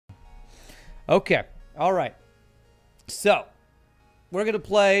Okay. All right. So, we're going to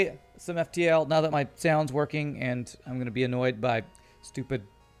play some FTL now that my sound's working, and I'm going to be annoyed by stupid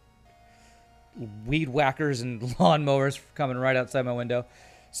weed whackers and lawnmowers coming right outside my window.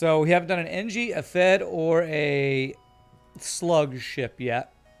 So, we haven't done an Engi, a Fed, or a slug ship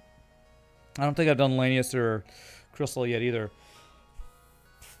yet. I don't think I've done Lanius or Crystal yet either.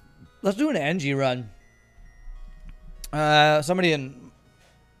 Let's do an Engi run. Somebody on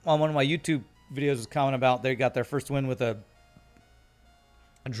one of my YouTube videos was commenting about they got their first win with a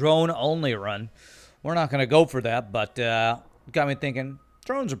drone-only run. We're not going to go for that, but got me thinking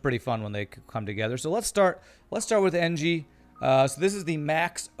drones are pretty fun when they come together. So let's start with Engi. So this is the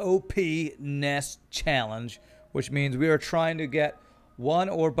Max OP Nest Challenge, which means we are trying to get one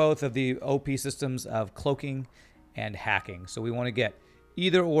or both of the OP systems of cloaking and hacking. So we want to get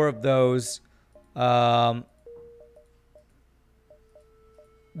either or of those.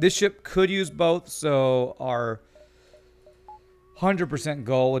 This ship could use both, so our 100%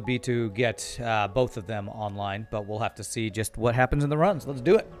 goal would be to get both of them online, but we'll have to see just what happens in the runs. Let's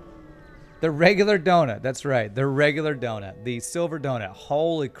do it. The regular donut. That's right. The regular donut. The silver donut.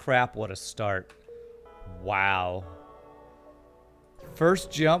 Holy crap, what a start. Wow.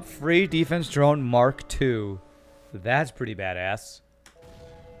 First jump, free defense drone Mark II. That's pretty badass.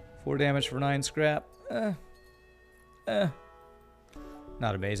 4 damage for 9 scrap.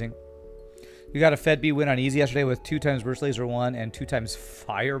 Not amazing. You got a Fed B win on easy yesterday with 2 times burst laser 1 and 2 times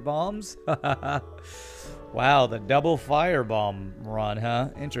fire bombs. Wow, the double fire bomb run, huh?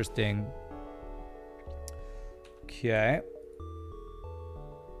 Interesting. Okay.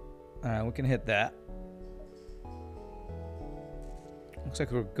 Alright, we can hit that. Looks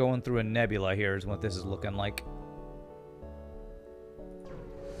like we're going through a nebula here is what this is looking like.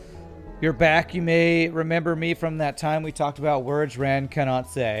 You're back. You may remember me from that time we talked about words Rand cannot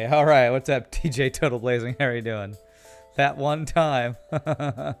say. All right, what's up, TJ Total Blazing? How are you doing? That one time.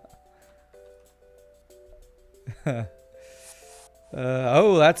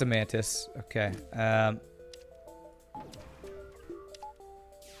 Oh, that's a mantis. Okay.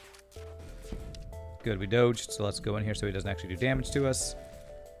 Good, we dodged, so let's go in here so he doesn't actually do damage to us.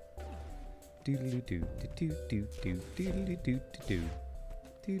 Doodly-doo, doo-doo, doo-doo,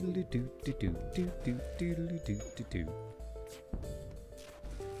 doodly-doo-doo-doo.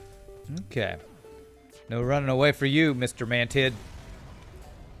 Okay. No running away for you, Mr. Mantid.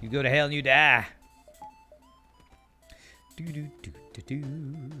 You go to hell and you die.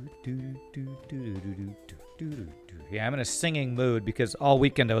 Yeah, I'm in a singing mood because all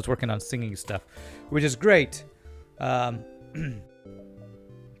weekend I was working on singing stuff, which is great. But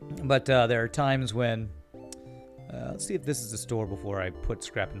there are times when... let's see if this is the store before I put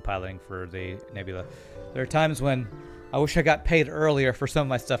scrap and piloting for the nebula. There are times when I wish I got paid earlier for some of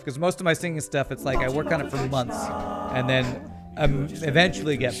my stuff, because most of my singing stuff, it's like I work on it for months and then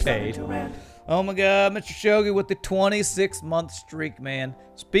eventually get paid. Oh my god, Mr. Shogi with the 26-month streak, man.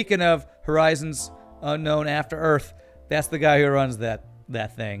 Speaking of Horizons Unknown After Earth, that's the guy who runs that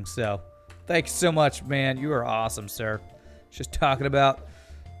thing. So thanks so much, man. You are awesome, sir. Just talking about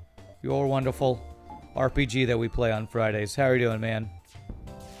your wonderful RPG that we play on Fridays. How are you doing, man?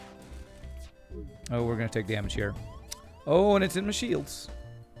 Oh, we're going to take damage here. Oh, and it's in my shields.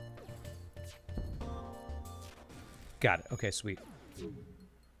 Got it. Okay, sweet.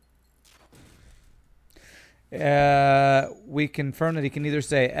 We confirm that he can either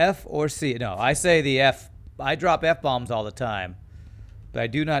say F or C. No, I say the F. I drop F-bombs all the time. But I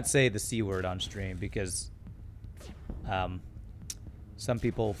do not say the C word on stream because some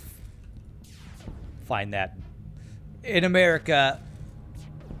people find that in America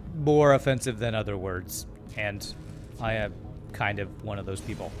more offensive than other words, and I am kind of one of those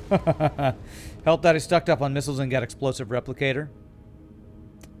people. Help that is stuck up on missiles and got explosive replicator.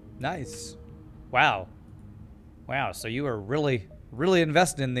 Nice. Wow. Wow, so you are really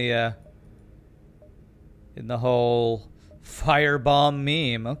invested in the whole firebomb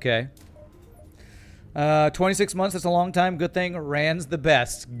meme. Okay. 26 months, that's a long time. Good thing Rand's the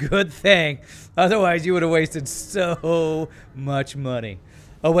best. Good thing. Otherwise, you would have wasted so much money.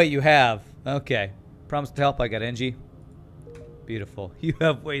 Oh, wait, you have. Okay. Promise to help. I got Engi. Beautiful. You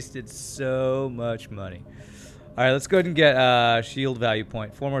have wasted so much money. All right, let's go ahead and get shield value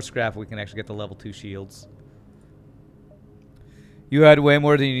point. 4 more scrap. We can actually get the level 2 shields. You had way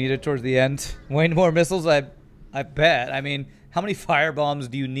more than you needed towards the end. Way more missiles, I bet. I mean, how many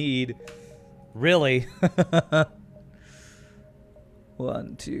firebombs do you need? Really?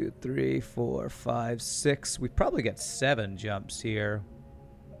 1, 2, 3, 4, 5, 6. We probably get 7 jumps here.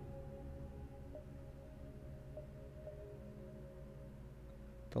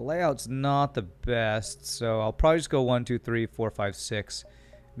 The layout's not the best, so I'll probably just go 1, 2, 3, 4, 5, 6.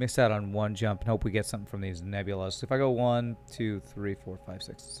 Miss out on one jump and hope we get something from these nebulas. So if I go 1, 2, 3, 4, 5,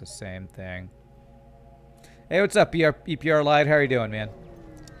 6, it's the same thing. Hey, what's up, EPR Light? How are you doing, man?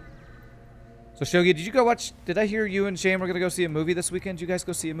 So Shogi, did you go watch? Did I hear you and Shane were gonna go see a movie this weekend? Did you guys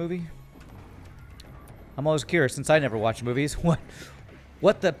go see a movie? I'm always curious since I never watch movies.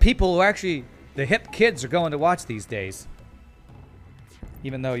 What the people who actually the hip kids are going to watch these days?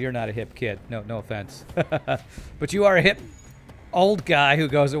 Even though you're not a hip kid. No offense. But you are a hip old guy who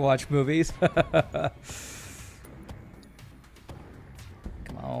goes to watch movies. Come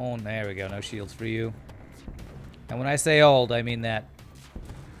on, there we go. No shields for you. And when I say old, I mean that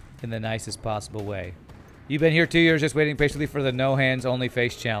in the nicest possible way. You've been here 2 years just waiting patiently for the no hands only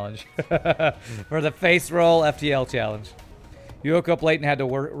face challenge. For the face roll FTL challenge. You woke up late and had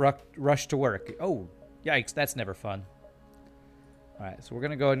to rush to work. Oh, yikes, that's never fun. Alright, so we're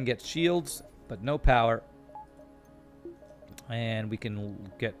going to go ahead and get shields, but no power. And we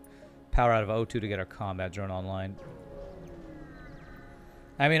can get power out of O2 to get our combat drone online.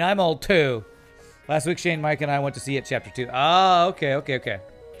 I mean, I'm old too. Last week, Shane, Mike, and I went to see it, Chapter 2. Oh, okay.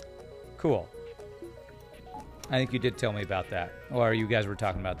 Cool. I think you did tell me about that. Or you guys were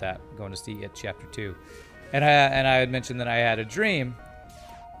talking about that, going to see it, Chapter 2. And I had mentioned that I had a dream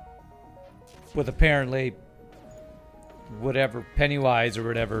with apparently whatever, Pennywise or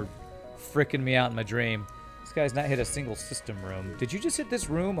whatever, fricking me out in my dream. This guy's not hit a single system room. Did you just hit this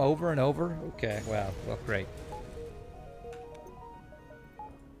room over and over? Okay, wow. Well, great.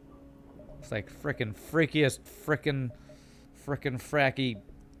 It's like frickin' freakiest frickin' fracky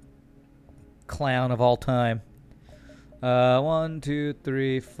clown of all time. 1, 2,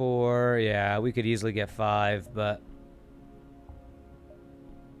 3, 4. Yeah, we could easily get 5, but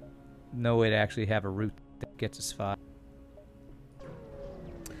no way to actually have a route that gets us 5.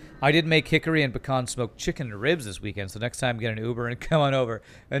 I did make hickory and pecan smoked chicken and ribs this weekend, so next time get an Uber and come on over.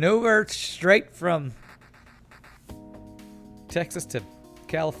 An Uber straight from Texas to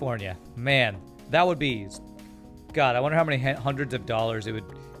California. Man, that would be... God, I wonder how many hundreds of dollars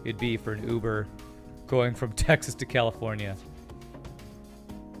it'd be for an Uber going from Texas to California.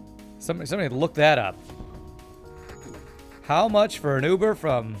 Somebody look that up. How much for an Uber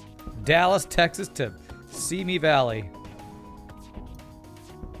from Dallas, Texas to Simi Valley?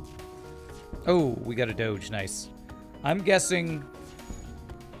 Oh, we got a Doge. Nice. I'm guessing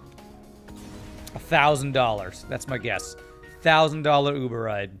 $1,000. That's my guess. $1,000 Uber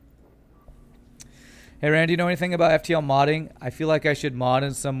ride. Hey, Randy, do you know anything about FTL modding? I feel like I should mod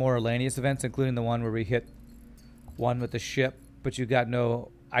in some more Elanius events, including the one where we hit one with the ship, but you got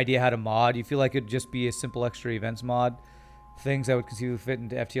no idea how to mod. You feel like it'd just be a simple extra events mod? Things that would conceivably fit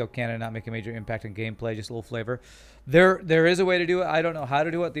into FTL canon and not make a major impact on gameplay, just a little flavor. There is a way to do it. I don't know how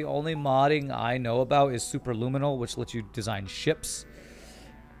to do it. The only modding I know about is Superluminal, which lets you design ships.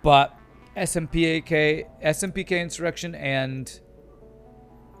 But SMPK Insurrection and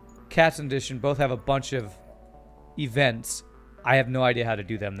Cats Edition both have a bunch of events. I have no idea how to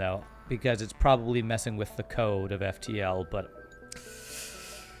do them, though, because it's probably messing with the code of FTL. But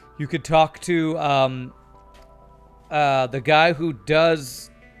you could talk to the guy who does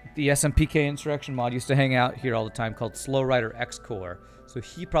the SMPK Insurrection mod. Used to hang out here all the time, called Slow Rider X Core. So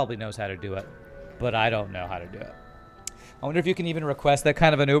he probably knows how to do it, but I don't know how to do it. I wonder if you can even request that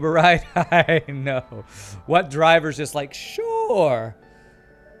kind of an Uber ride. I know. What driver's just like, sure,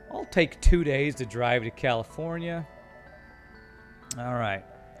 I'll take 2 days to drive to California. All right.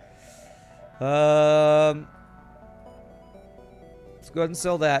 Let's go ahead and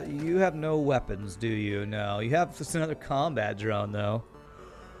sell that. You have no weapons, do you? No. You have just another combat drone, though.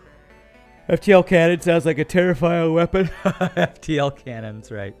 FTL cannon sounds like a terrifying weapon. FTL cannon,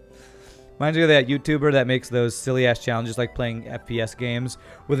 that's right. Reminds me of that YouTuber that makes those silly-ass challenges like playing FPS games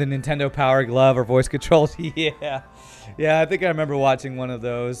with a Nintendo Power Glove or voice controls. Yeah. Yeah, I think I remember watching one of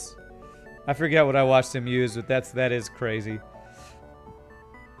those. I forget what I watched him use, but that is crazy.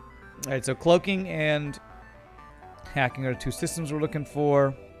 Alright, so cloaking and hacking are the two systems we're looking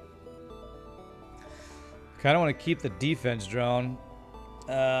for. Kind of want to keep the defense drone.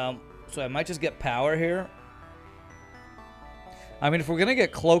 So I might just get power here. I mean, if we're going to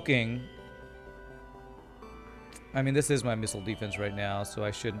get cloaking... I mean, this is my missile defense right now, so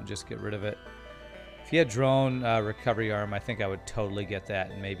I shouldn't just get rid of it. If he had drone recovery arm, I think I would totally get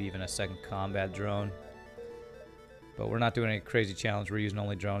that, and maybe even a second combat drone. But we're not doing any crazy challenge. We're using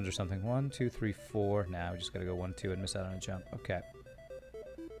only drones or something. 1, 2, 3, 4. Nah, we just gotta go 1, 2 and miss out on a jump. Okay.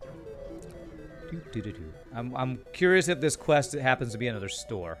 I'm curious if this quest happens to be another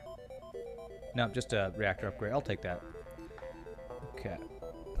store. No, just a reactor upgrade. I'll take that. Okay.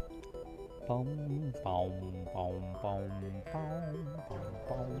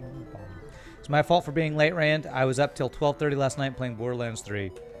 It's my fault for being late, Rand. I was up till 12:30 last night playing Borderlands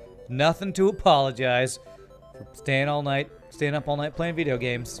 3. Nothing to apologize for staying up all night playing video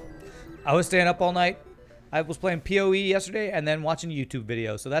games. I was staying up all night. I was playing PoE yesterday and then watching YouTube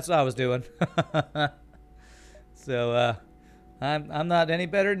videos. So that's what I was doing. So I'm not any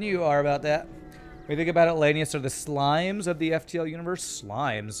better than you are about that. What do you think about it, Lanius? Are the slimes of the FTL universe?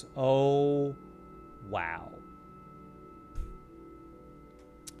 Slimes. Oh, wow.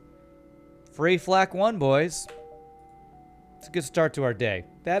 Free Flak 1, boys. It's a good start to our day.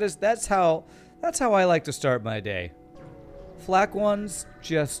 That's how I like to start my day. Flak 1's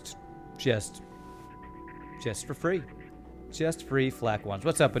just for free. Just free Flak 1s.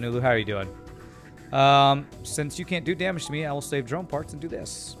 What's up, Anulu? How are you doing? Since you can't do damage to me, I will save drone parts and do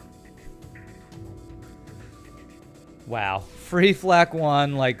this. Wow. Free Flak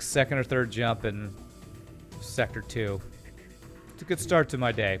 1, like second or third jump in Sector 2. It's a good start to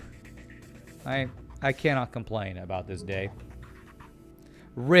my day. I cannot complain about this day.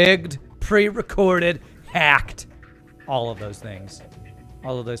 Rigged, pre-recorded, hacked. All of those things.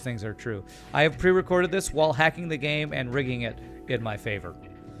 All of those things are true. I have pre-recorded this while hacking the game and rigging it in my favor.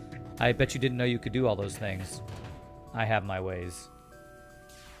 I bet you didn't know you could do all those things. I have my ways.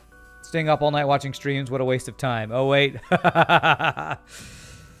 Staying up all night watching streams, what a waste of time. Oh, wait. I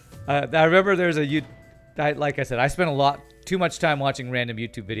remember there's like I said, I spent too much time watching random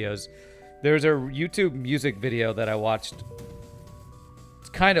YouTube videos. There's a YouTube music video that I watched. It's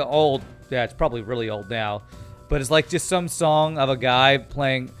kind of old. Yeah, it's probably really old now. But it's like just some song of a guy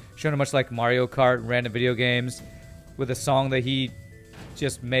playing, showing much like Mario Kart and random video games with a song that he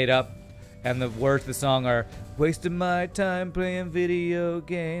just made up. And the words of the song are, wasting my time playing video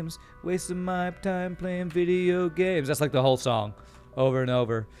games. Wasting my time playing video games. That's like the whole song. Over and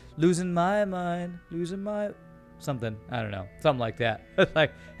over. Losing my mind. Losing my... something. I don't know. Something like that. It's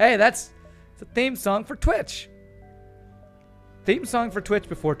like, hey, it's a theme song for Twitch. Theme song for Twitch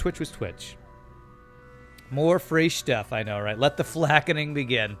before Twitch was Twitch. More free stuff, I know, right? Let the flackening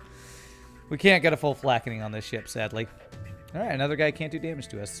begin. We can't get a full flackening on this ship, sadly. Alright, another guy can't do damage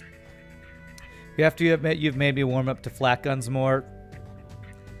to us. You have to admit you've made me warm up to flak guns more.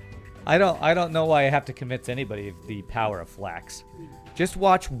 I don't know why I have to convince anybody of the power of flaks. Just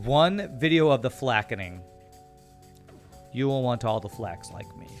watch one video of the flackening. You will want all the flaks like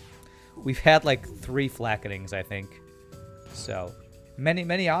me. We've had like 3 flackenings, I think. So,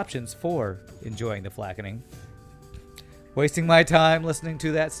 many options for enjoying the flackening. Wasting my time listening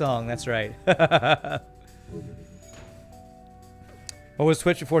to that song, that's right. What was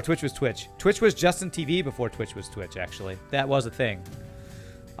Twitch before Twitch was Twitch? Twitch was Justin TV before Twitch was Twitch, actually. That was a thing.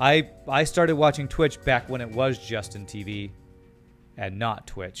 I started watching Twitch back when it was Justin TV and not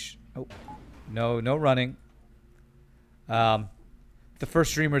Twitch. Oh, no running. The first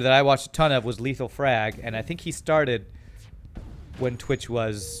streamer that I watched a ton of was Lethal Frag, and I think he started when Twitch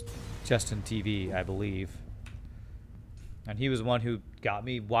was Justin TV, I believe. And he was the one who got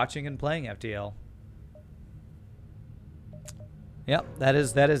me watching and playing FTL. Yep, that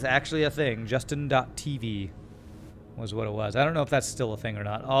is actually a thing. Justin.tv was what it was. I don't know if that's still a thing or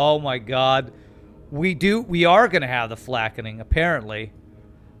not. Oh my god. We are going to have the flackening, apparently.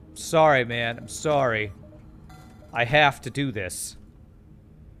 Sorry, man. I'm sorry. I have to do this.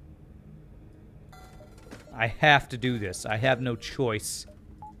 I have to do this. I have no choice.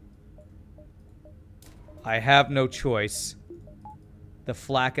 I have no choice. The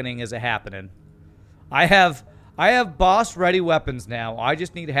flackening is a-happening. I have boss-ready weapons now. I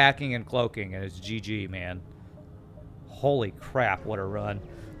just need hacking and cloaking, and it's GG, man. Holy crap, what a run.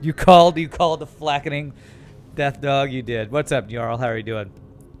 You called the flackening Death Dog? You did. What's up, Jarl? How are you doing?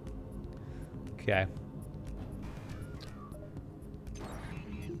 Okay.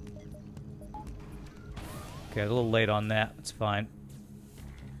 Okay, a little late on that. That's fine.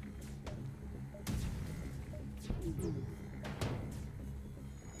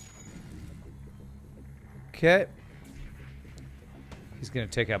 Okay. He's going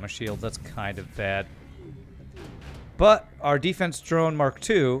to take out my shield. That's kind of bad. But our defense drone Mark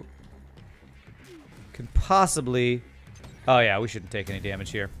II can possibly... Oh, yeah, we shouldn't take any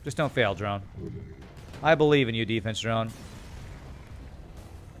damage here. Just don't fail, drone. I believe in you, defense drone.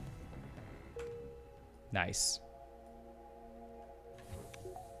 Nice.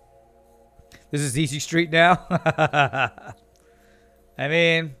 This is easy street now? I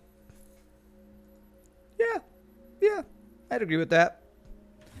mean... Yeah, I'd agree with that.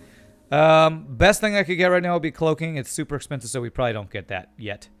 Best thing I could get right now would be cloaking. It's super expensive, so we probably don't get that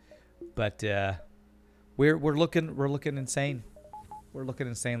yet. But we're looking insane. We're looking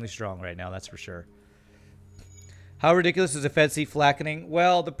insanely strong right now, that's for sure. How ridiculous is a Fed C flackening?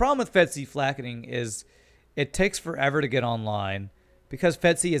 Well, the problem with Fed C flackening is it takes forever to get online because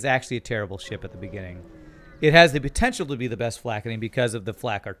Fed C is actually a terrible ship at the beginning. It has the potential to be the best flackening because of the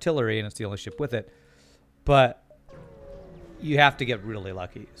flak artillery, and it's the only ship with it. But you have to get really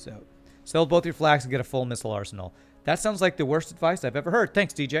lucky. So sell both your flaks and get a full missile arsenal. That sounds like the worst advice I've ever heard.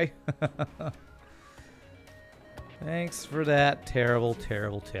 Thanks, DJ. Thanks for that terrible,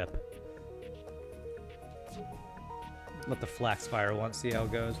 terrible tip. Let the flaks fire once, see how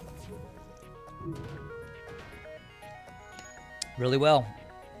it goes. Really well,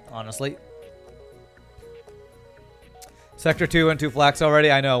 honestly. Sector 2 and 2 flaks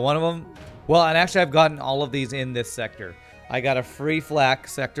already. I know, one of them. Well, and actually I've gotten all of these in this sector. I got a free flak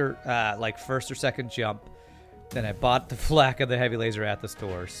sector, like first or second jump. Then I bought the flak of the heavy laser at the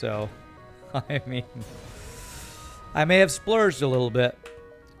store. So, I mean, I may have splurged a little bit.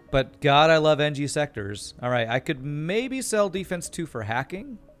 But God, I love Engi sectors. All right, I could maybe sell defense 2 for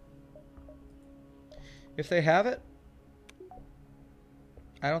hacking. If they have it.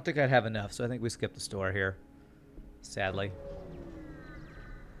 I don't think I'd have enough, so I think we skip the store here. Sadly.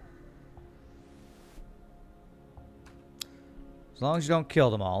 As long as you don't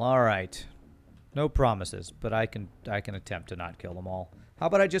kill them all. All right. No promises, but I can attempt to not kill them all. How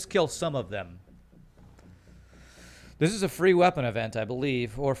about I just kill some of them? This is a free weapon event, I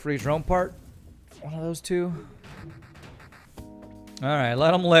believe, or free drone part. One of those two. All right,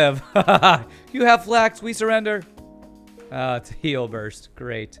 let them live. You have flax, we surrender. It's a heal burst.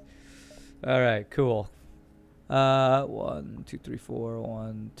 Great. All right, cool. 1, 2, 3, 4.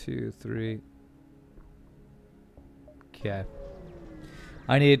 1, 2, 3. Okay.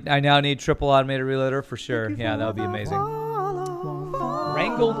 I now need triple automated reloader for sure. Yeah, that would be amazing.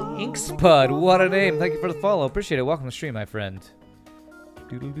 Wrangled Ink Spud. What a name. Thank you for the follow. Appreciate it. Welcome to the stream, my friend.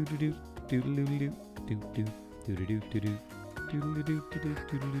 Okay,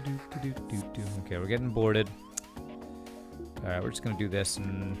 we're getting boarded. Alright, we're just gonna do this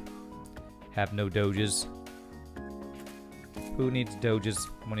and have no doges. Who needs doges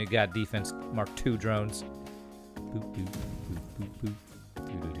when you got defense Mark II drones?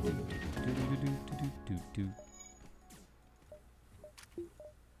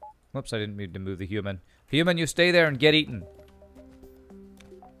 Whoops, I didn't mean to move the human. Human, you stay there and get eaten.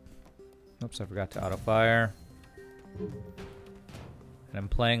 Oops, I forgot to auto-fire. And I'm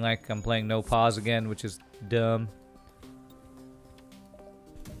playing like I'm playing no pause again, which is dumb.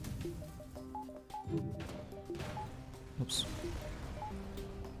 Oops.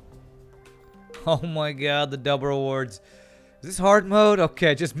 Oh my god, the double rewards. Is this hard mode?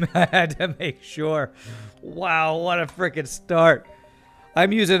 Okay, just had to make sure. Wow, what a freaking start.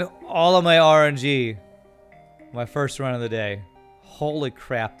 I'm using all of my RNG. My first run of the day. Holy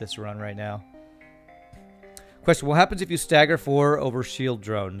crap, this run right now. Question, what happens if you stagger 4 over shield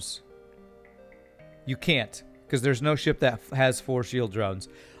drones? You can't, because there's no ship that has 4 shield drones.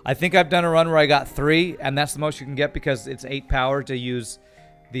 I think I've done a run where I got 3, and that's the most you can get because it's 8 power to use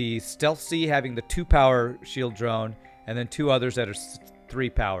the Stealth C having the 2 power shield drone, and then 2 others that are 3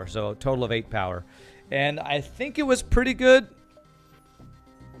 power, so a total of 8 power. And I think it was pretty good.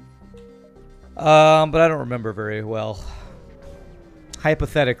 But I don't remember very well.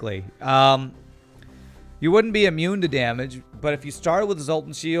 Hypothetically. You wouldn't be immune to damage, but if you started with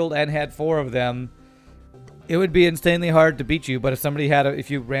Zoltan Shield and had 4 of them, it would be insanely hard to beat you. But if somebody had if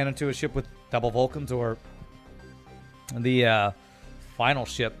you ran into a ship with double Vulcans or the final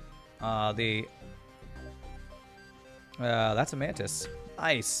ship, that's a Mantis.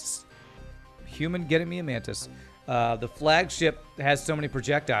 Nice. Human getting me a Mantis. The flagship has so many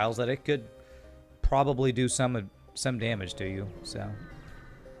projectiles that it could probably do some damage to you. So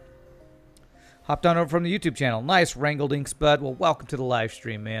hopped on over from the YouTube channel. Nice, Wrangled Ink Spud. Well, welcome to the live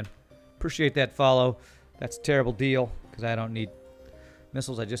stream, man. Appreciate that follow. That's a terrible deal because I don't need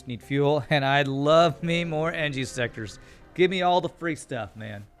missiles. I just need fuel, and I'd love me more Engi sectors. Give me all the free stuff,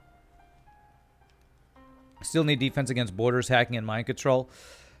 man. Still need defense against borders, hacking, and mind control.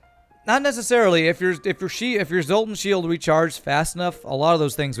 Not necessarily. If your Zoltan Shield recharged fast enough, a lot of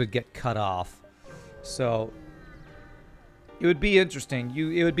those things would get cut off. So it would be interesting.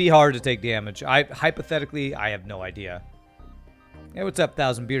 It would be hard to take damage. Hypothetically, I have no idea. Hey, what's up,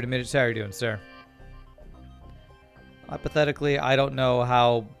 1,000 bearded midgets? How are you doing, sir? Hypothetically, I don't know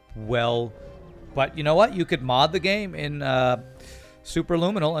how well, but you know what? You could mod the game in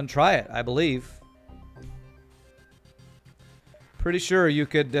Superluminal and try it, I believe. Pretty sure you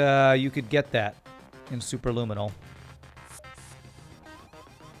could get that in Superluminal.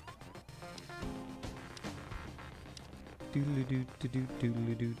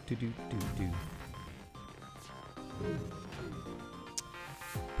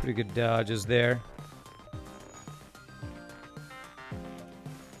 Pretty good dodges there.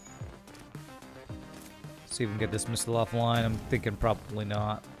 See if we can get this missile offline. I'm thinking probably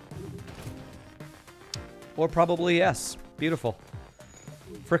not. Or probably yes. Beautiful.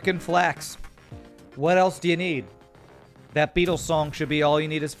 Frickin' flax. What else do you need? That Beatles song should be all you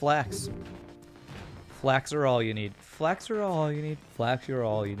need is flax. Flax are all you need. Flax are all you need. Flax are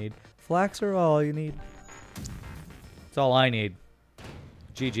all you need. Flax are all you need. That's all I need.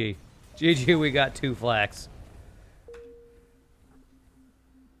 GG. GG, we got 2 flax.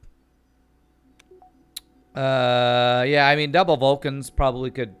 Yeah, I mean, double Vulcans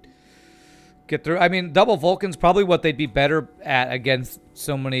probably could get through. I mean, double Vulcans, probably what they'd be better at against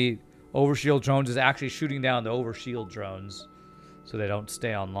so many overshield drones is actually shooting down the overshield drones so they don't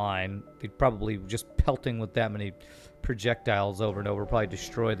stay online. They'd probably just pelting with that many projectiles over and over probably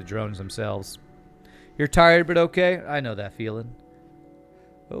destroy the drones themselves. You're tired, but okay? I know that feeling.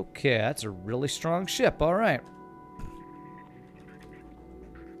 Okay, that's a really strong ship. All right.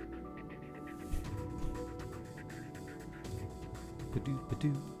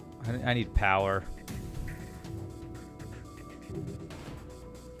 I need power.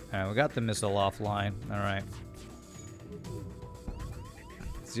 Alright, we got the missile offline. Alright.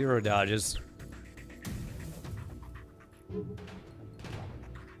 0 dodges.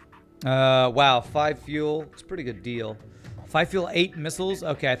 Wow, 5 fuel. It's a pretty good deal. 5 fuel, 8 missiles.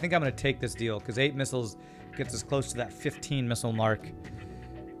 Okay, I think I'm going to take this deal because 8 missiles gets us close to that 15 missile mark,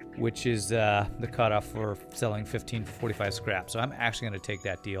 which is the cutoff for selling 15 for 45 scrap. So I'm actually going to take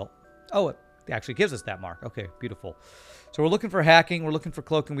that deal. Oh, it actually gives us that mark. Okay, beautiful. So we're looking for hacking. We're looking for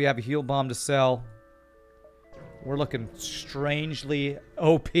cloaking. We have a heal bomb to sell. We're looking strangely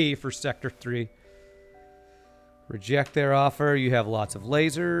OP for Sector 3. Reject their offer. You have lots of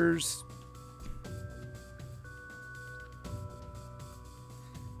lasers.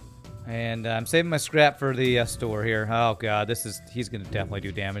 And I'm saving my scrap for the store here. Oh, God. He's going to definitely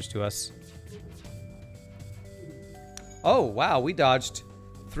do damage to us. Oh, wow. We dodged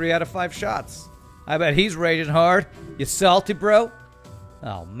 3 out of 5 shots. I bet he's raging hard. You salty, bro?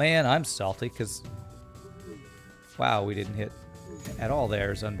 Oh, man. I'm salty because... Wow, we didn't hit at all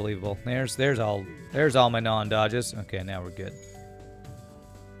there. It's unbelievable. There's all my non-dodges. Okay, now we're good.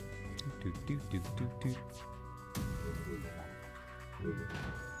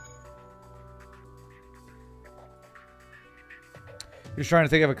 You're trying to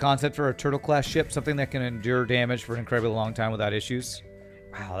think of a concept for a turtle-class ship, something that can endure damage for an incredibly long time without issues.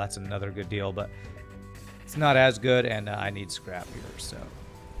 Wow, that's another good deal, but it's not as good, and I need scrap here, so.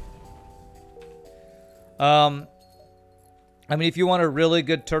 I mean, if you want a really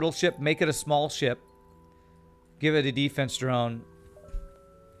good turtle ship, make it a small ship. Give it a defense drone,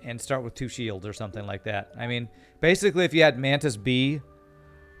 and start with 2 shields or something like that. I mean, basically, if you had Mantis B,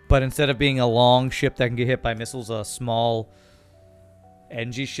 but instead of being a long ship that can get hit by missiles, a small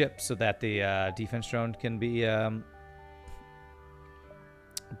Engi ship, so that the defense drone can be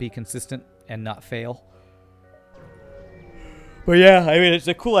consistent and not fail. But yeah, I mean, it's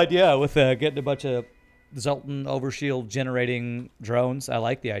a cool idea with getting a bunch of Zoltan overshield generating drones. I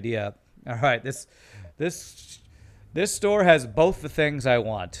like the idea. All right, this store has both the things I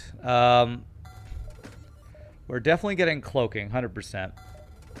want. We're definitely getting cloaking, 100%.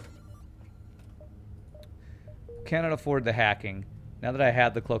 Cannot afford the hacking. Now that I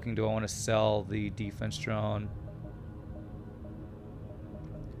have the cloaking, do I want to sell the defense drone?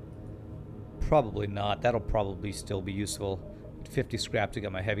 Probably not. That'll probably still be useful. 50 scrap to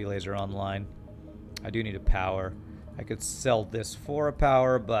get my heavy laser online. I do need a power. I could sell this for a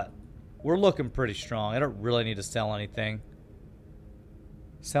power, but we're looking pretty strong. I don't really need to sell anything.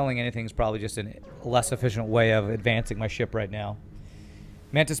 Selling anything is probably just a less efficient way of advancing my ship right now.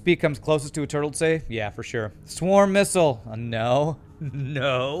 Mantis B comes closest to a turtle, say? Yeah, for sure. Swarm missile. No.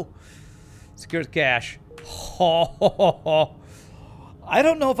 No. Secure cache. I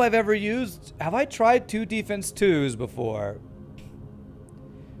don't know if I've ever used... Have I tried 2 defense 2s before?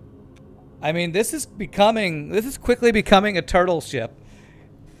 I mean, this is quickly becoming a turtle ship.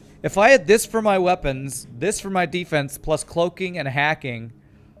 If I had this for my weapons, this for my defense, plus cloaking and hacking,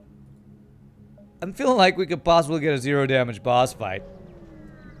 I'm feeling like we could possibly get a 0 damage boss fight.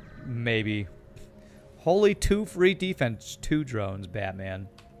 Maybe. Holy 2 free defense 2 drones, Batman.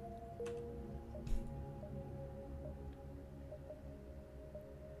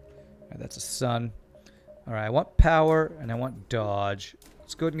 Alright, that's a sun. Alright, I want power and I want dodge.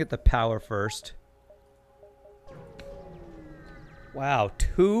 Let's go ahead and get the power first. Wow,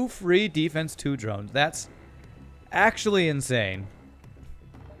 2 free defense 2 drones. That's actually insane.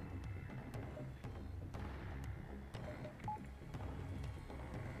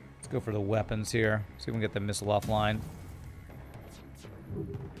 Let's go for the weapons here. See if we can get the missile offline.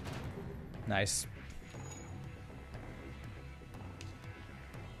 Nice.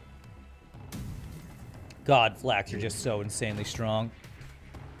 God, Flax are just so insanely strong.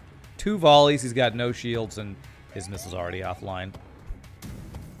 2 volleys, he's got no shields, and his missile's already offline.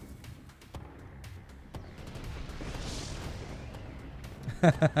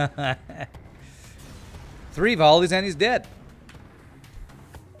 Three volleys and he's dead.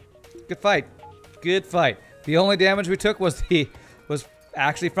 Good fight. Good fight. The only damage we took was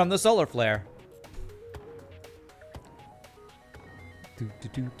actually from the solar flare.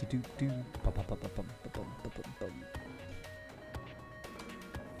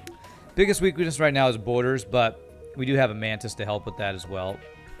 Biggest weakness right now is borders, but we do have a mantis to help with that as well.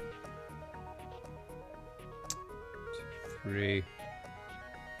 3.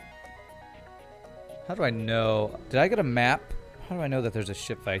 How do I know? Did I get a map? How do I know that there's a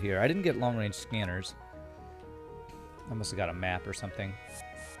ship fight here? I didn't get long-range scanners. I must have got a map or something.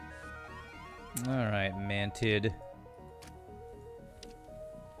 Alright, Mantid.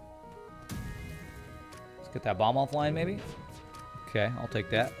 Let's get that bomb offline, maybe? Okay, I'll take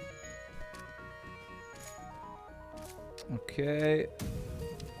that. Okay.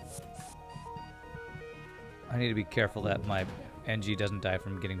 I need to be careful that my Engi doesn't die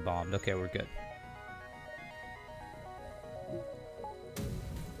from getting bombed. Okay, we're good.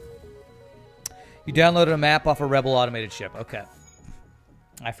 You downloaded a map off a Rebel automated ship. Okay.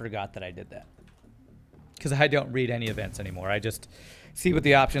 I forgot that I did that. Because I don't read any events anymore. I just see what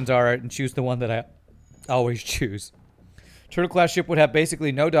the options are and choose the one that I always choose. Turtle-class ship would have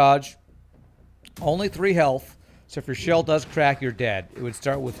basically no dodge, only 3 health, so if your shell does crack, you're dead. It would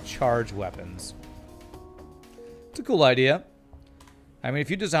start with charge weapons. It's a cool idea. I mean, if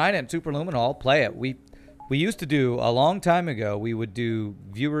you design it in Superluminal, play it. We used to do, a long time ago, we would do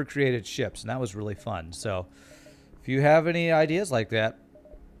viewer-created ships, and that was really fun. So, if you have any ideas like that,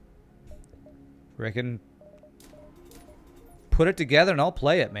 reckon put it together and I'll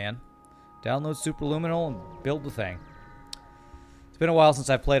play it, man. Download Superluminal and build the thing. It's been a while since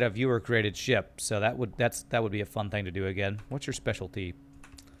I've played a viewer-created ship, so that would be a fun thing to do again. What's your specialty?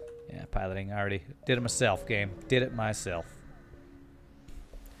 Yeah, piloting. I already did it myself, game. Did it myself.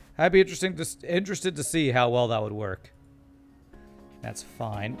 I'd be interested to see how well that would work. That's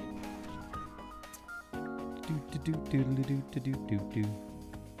fine.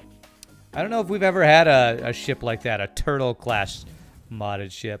 I don't know if we've ever had a ship like that, a turtle-class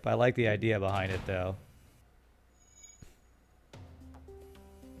modded ship. I like the idea behind it, though.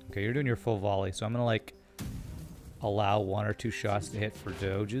 Okay, you're doing your full volley, so I'm gonna, like, allow 1 or 2 shots to hit for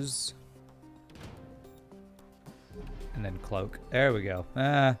doges. And then cloak. There we go.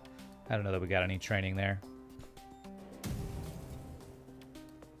 I don't know that we got any training there.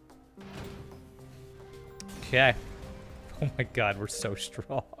 Okay. Oh my god, we're so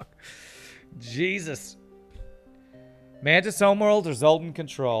strong. Jesus. Mantis Homeworld or Zoltan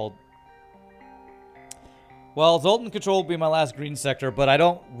Controlled? Well, Zoltan Controlled will be my last green sector, but I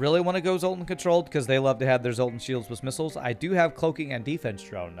don't really want to go Zoltan Controlled because they love to have their Zoltan shields with missiles. I do have cloaking and defense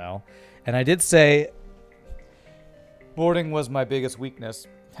drone now. And I did say boarding was my biggest weakness.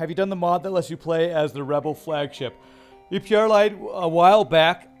 Have you done the mod that lets you play as the Rebel flagship? EPR lied a while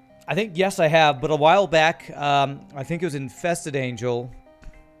back. I think, yes, I have, but a while back, I think it was Infested Angel.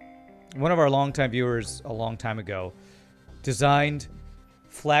 One of our longtime viewers a long time ago designed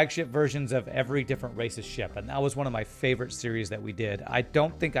flagship versions of every different race's ship, and that was one of my favorite series that we did. I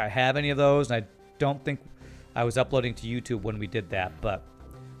don't think I have any of those, and I don't think I was uploading to YouTube when we did that, but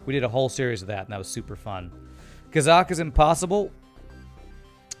we did a whole series of that, and that was super fun. Kazakh is impossible.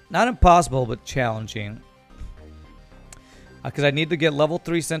 Not impossible, but challenging. Because I need to get level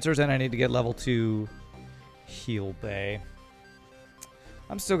 3 sensors, and I need to get level 2 heal bay.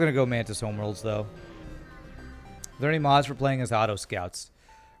 I'm still going to go Mantis Homeworlds, though. Are there any mods for playing as Auto Scouts?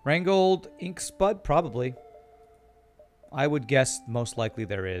 Rangold, Ink Spud? Probably. I would guess most likely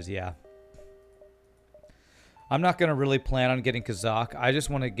there is, yeah. I'm not going to really plan on getting Kazakh. I just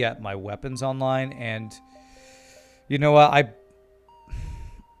want to get my weapons online, and you know what?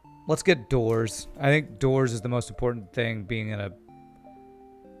 Let's get doors. I think doors is the most important thing, being in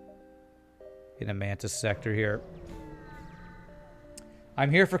a Mantis sector here.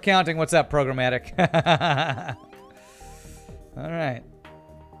 I'm here for counting. What's up, programmatic? All right.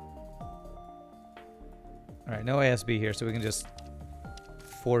 All right, no ASB here, so we can just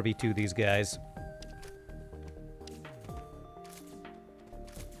 4v2 these guys.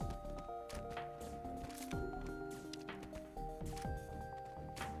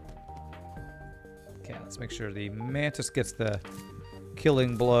 Okay, let's make sure the Mantis gets the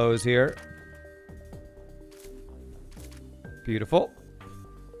killing blows here. Beautiful.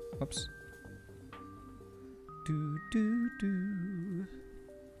 Whoops.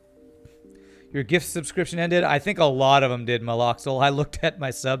 Your gift subscription ended? I think a lot of them did, Maloxel. I looked at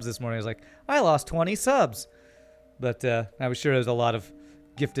my subs this morning. I was like, I lost 20 subs. But I was sure there was a lot of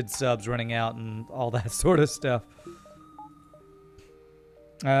gifted subs running out and all that sort of stuff.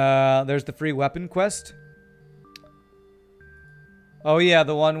 There's the free weapon quest. Oh, yeah,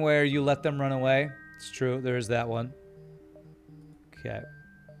 the one where you let them run away. It's true. There is that one. Okay.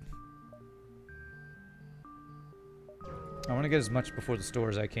 I want to get as much before the store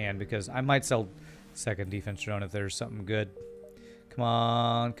as I can because I might sell second defense drone if there's something good. Come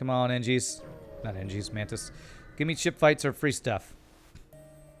on, Engis. Not Engis, Mantis. Give me ship fights or free stuff.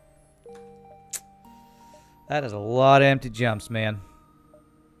 That is a lot of empty jumps, man.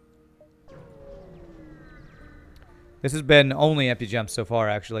 This has been only empty jumps so far,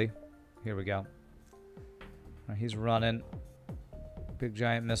 actually. Here we go. He's running. Big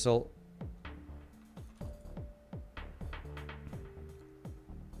giant missile.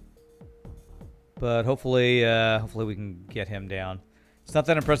 But hopefully we can get him down. It's not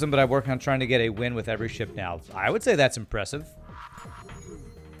that impressive, but I work on trying to get a win with every ship now. I would say that's impressive.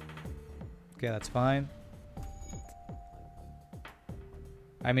 Okay, that's fine.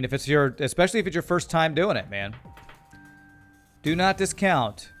 I mean, if it's your, especially if it's your first time doing it, man. Do not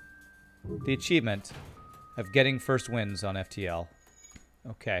discount the achievement of getting first wins on FTL.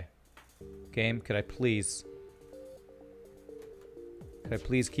 Okay. Game, could I please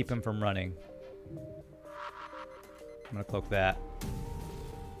keep him from running? I'm gonna cloak that.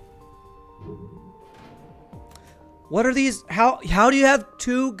 What are these? How do you have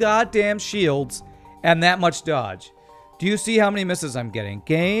 2 goddamn shields and that much dodge? Do you see how many misses I'm getting?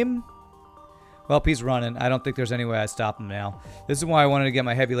 Game? Well, he's running. I don't think there's any way I stop him now. This is why I wanted to get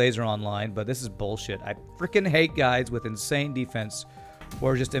my heavy laser online, but this is bullshit. I freaking hate guys with insane defense who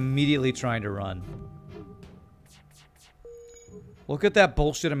are just immediately trying to run. Look at that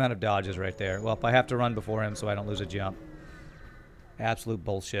bullshit amount of dodges right there. Well, if I have to run before him so I don't lose a jump. Absolute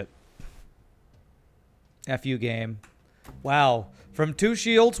bullshit. F you, game. Wow. From 2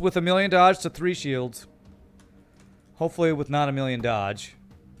 shields with 1,000,000 dodge to 3 shields. Hopefully with not 1,000,000 dodge.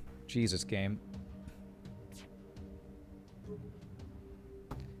 Jesus, game.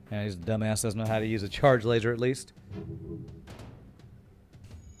 And his dumbass doesn't know how to use a charge laser at least.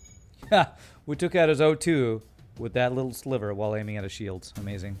 Ha! We took out his O2 with that little sliver while aiming at his shields.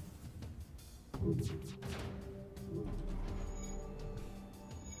 Amazing.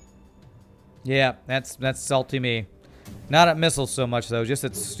 Yeah, that's salty me. Not at missiles so much though, just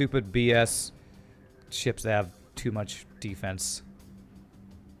at stupid BS ships that have too much defense.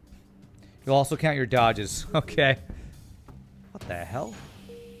 You'll also count your dodges. Okay. What the hell?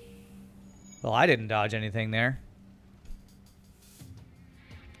 Well, I didn't dodge anything there.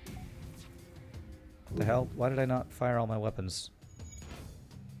 What the hell? Why did I not fire all my weapons?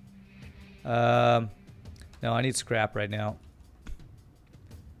 No, I need scrap right now.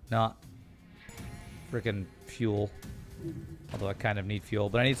 Not freaking fuel. Although I kind of need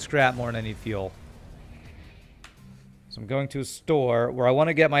fuel. But I need scrap more than I need fuel. So I'm going to a store where I want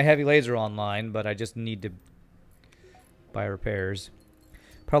to get my heavy laser online, but I just need to buy repairs.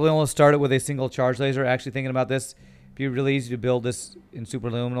 Probably only start it with a single charge laser. Actually thinking about this, it'd be really easy to build this in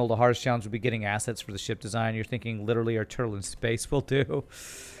Superluminal. The hardest challenge would be getting assets for the ship design. You're thinking literally our turtle in space will do.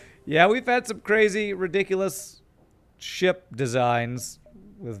 Yeah, we've had some crazy, ridiculous ship designs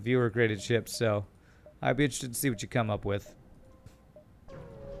with viewer-graded ships, so I'd be interested to see what you come up with.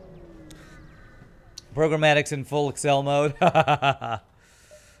 Programmatics in full Excel mode.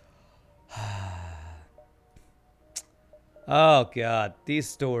 Oh, God. These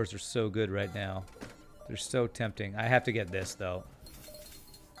stores are so good right now. They're so tempting. I have to get this, though.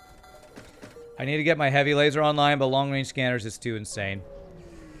 I need to get my heavy laser online, but long-range scanners is too insane.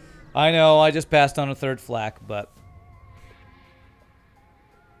 I know, I just passed on a 3rd flak, but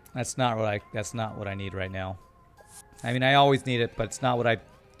that's not what I need right now. I mean, I always need it, but it's not what I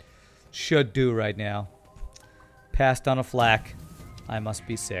should do right now. Passed on a flak. I must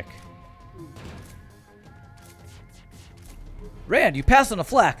be sick. Rand, you passed on a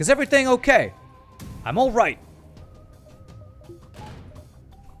flak. Is everything okay? I'm all right.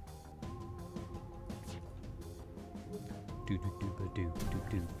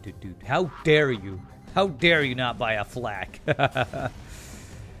 How dare you? How dare you not buy a flak?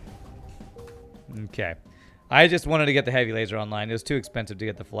 Okay. I just wanted to get the heavy laser online. It was too expensive to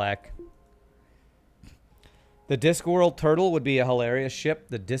get the flak. The Discworld Turtle would be a hilarious ship.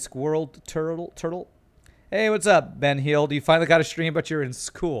 The Discworld Turtle? Hey, what's up, Ben Hill? You finally got a stream, but you're in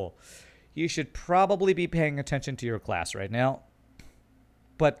school. You should probably be paying attention to your class right now.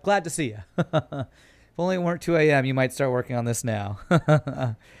 But glad to see you. If only it weren't 2 a.m., you might start working on this now.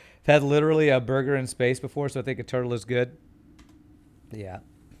 I've had literally a burger in space before, so I think a turtle is good. Yeah.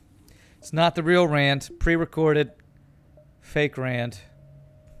 It's not the real rant. Pre-recorded. Fake rant.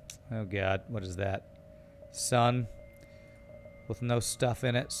 Oh, God. What is that? Sun. With no stuff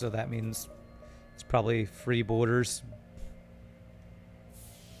in it, so that means it's probably free borders.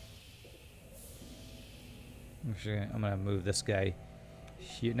 Actually, I'm going to move this guy.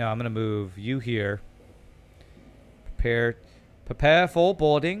 No, I'm going to move you here. Prepare for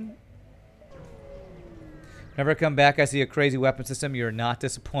boarding. Whenever I come back, I see a crazy weapon system. You're not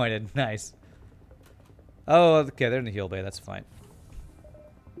disappointed. Nice. Oh, okay, they're in the heal bay. That's fine.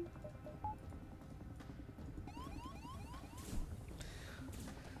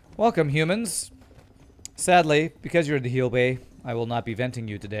 Welcome, humans. Sadly, because you're in the heal bay, I will not be venting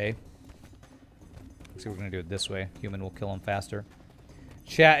you today. So we're going to do it this way. Human will kill him faster.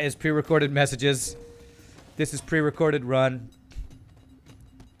 Chat is pre-recorded messages. This is pre-recorded run.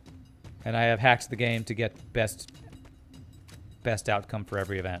 And I have hacked the game to get best outcome for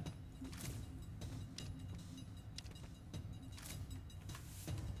every event.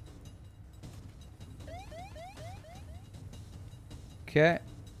 Okay.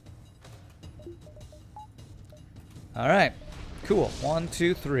 Alright. Cool. 1,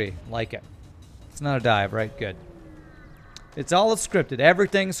 2, 3. Like it. It's not a dive, right? Good. It's all scripted.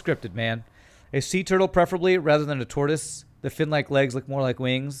 Everything's scripted, man. A sea turtle, preferably, rather than a tortoise. The fin-like legs look more like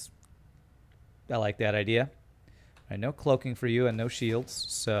wings. I like that idea. All right, no cloaking for you and no shields,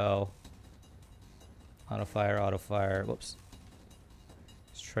 so... Auto-fire, auto-fire. Whoops.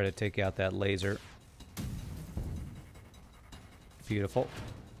 Let's try to take out that laser. Beautiful.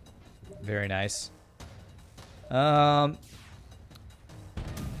 Very nice. I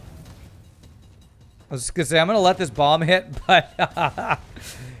was just gonna say, I'm gonna let this bomb hit, but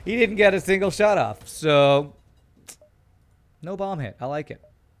he didn't get a single shot off, so no bomb hit. I like it.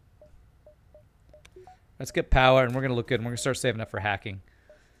 Let's get power, and we're gonna look good, and we're gonna start saving up for hacking.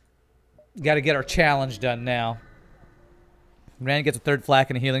 Got to get our challenge done now. Rand gets a third flak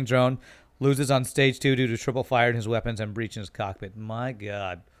and a healing drone. Loses on stage 2 due to triple fire in his weapons and breach in his cockpit. My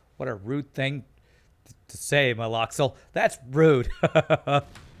God, what a rude thing to say, my Loxel. That's rude.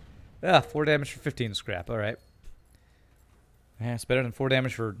 Yeah, 4 damage for 15 scrap. All right. Yeah, it's better than 4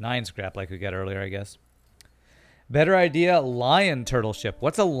 damage for 9 scrap like we got earlier, I guess. Better idea, lion turtle ship.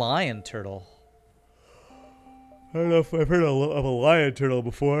 What's a lion turtle? I don't know if I've heard of a lion turtle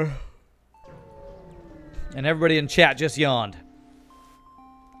before. And everybody in chat just yawned.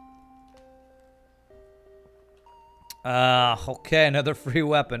 Okay, another free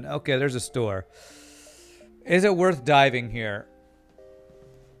weapon. Okay, there's a store. Is it worth diving here?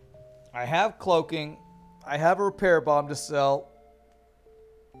 I have cloaking. I have a repair bomb to sell.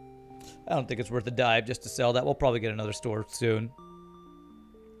 I don't think it's worth a dive just to sell that. We'll probably get another store soon.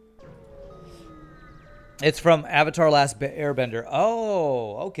 It's from Avatar Last Airbender.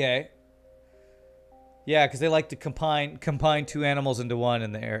 Oh, okay. Yeah, because they like to combine 2 animals into one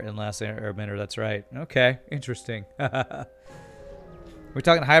in Last Airbender. That's right. Okay, interesting. We're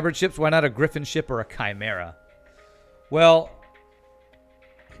talking hybrid ships. Why not a griffin ship or a chimera? Well,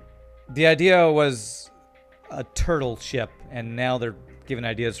 the idea was a turtle ship, and now they're giving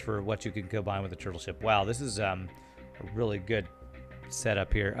ideas for what you can combine with a turtle ship. Wow, this is a really good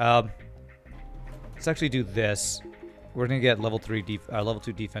setup here. Let's actually do this. We're gonna get level 2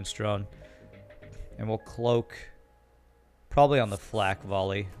 defense drone, and we'll cloak probably on the flak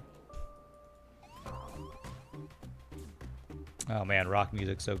volley. Oh man, rock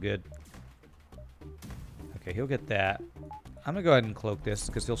music's so good. Okay, he'll get that. I'm gonna go ahead and cloak this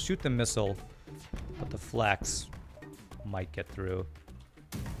because he'll shoot the missile, but the flaks might get through.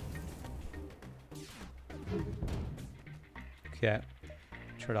 Okay,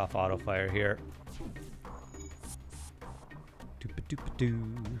 turn off auto fire here.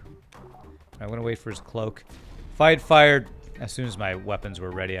 I'm gonna wait for his cloak. If I had fired as soon as my weapons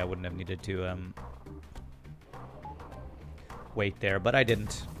were ready, I wouldn't have needed to wait there, but I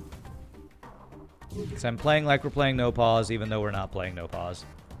didn't. Because I'm playing like we're playing no pause, even though we're not playing no pause.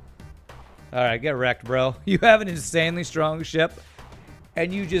 Alright, get wrecked, bro. You have an insanely strong ship,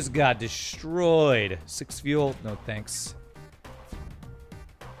 and you just got destroyed. 6 fuel? No thanks.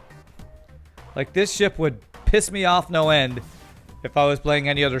 Like, this ship would piss me off no end if I was playing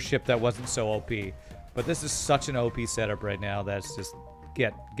any other ship that wasn't so OP. But this is such an OP setup right now that's just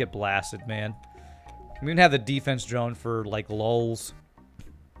get blasted, man. We even have the defense drone for, like, lulz.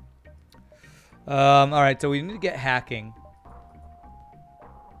 All right, so we need to get hacking.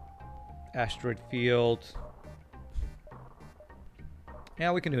 Asteroid field.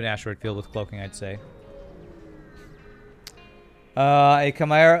 Yeah, we can do an asteroid field with cloaking, I'd say. A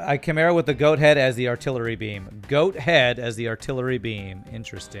chimera with the goat head as the artillery beam. Goat head as the artillery beam.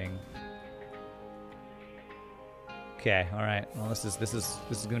 Interesting. Okay, all right. Well, this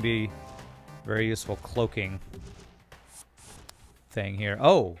is going to be very useful cloaking thing here.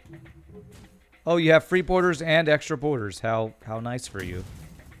 Oh, you have free borders and extra borders. How nice for you.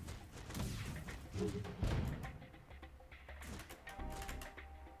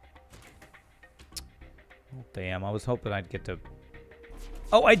 Oh, damn, I was hoping I'd get to...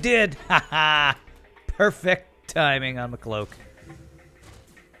 Oh, I did! Haha! Perfect timing on the cloak.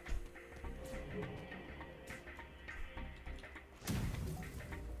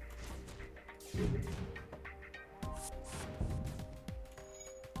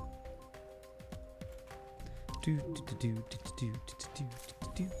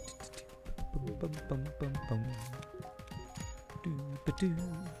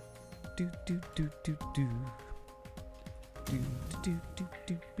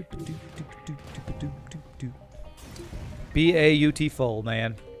 Beautiful,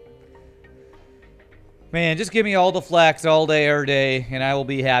 man. Man, just give me all the flax all day, every day, and I will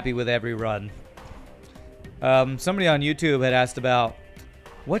be happy with every run. Somebody on YouTube had asked about,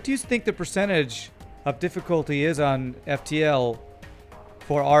 what do you think the percentage of difficulty is on FTL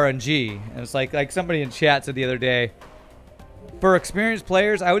for RNG? And it's like somebody in chat said the other day, for experienced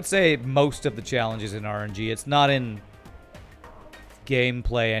players, I would say most of the challenges in RNG. It's not in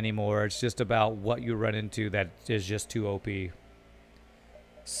gameplay anymore. It's just about what you run into that is just too OP.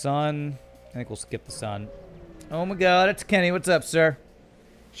 Sun. I think we'll skip the sun. Oh my god, it's Kenny. What's up, sir?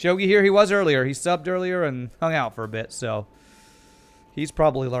 Shogi here. He was earlier. He subbed earlier and hung out for a bit, so he's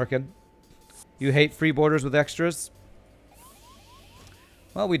probably lurking. You hate free borders with extras?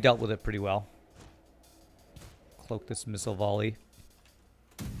 Well, we dealt with it pretty well. Cloak this missile volley.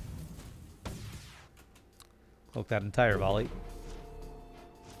 Cloak that entire volley.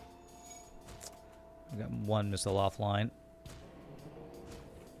 We got one missile offline.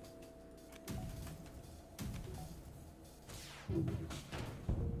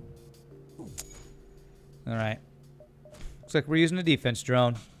 Alright. Looks like we're using a defense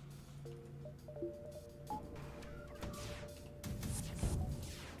drone.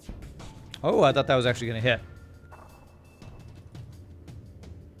 Oh, I thought that was actually going to hit.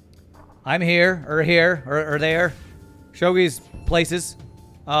 I'm here, or there. Shogi's places.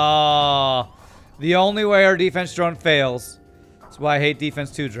 The only way our defense drone fails. That's why I hate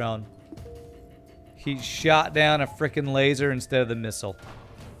defense 2 drone. He shot down a frickin' laser instead of the missile.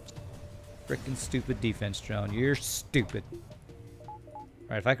 Frickin' stupid defense drone. You're stupid.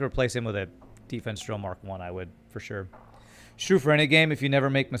 Alright, if I could replace him with a defense drone Mark 1, I would, for sure. It's true for any game if you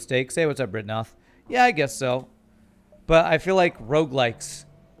never make mistakes. Hey, what's up, Britnoth? Yeah, I guess so. But I feel like roguelikes,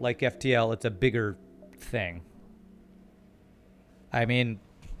 like FTL, it's a bigger thing. I mean,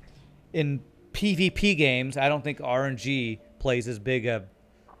 in PvP games, I don't think RNG plays as big of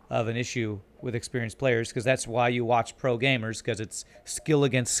an issue with experienced players, because that's why you watch pro gamers, because it's skill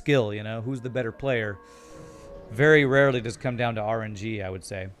against skill, you know? Who's the better player? Very rarely does it come down to RNG, I would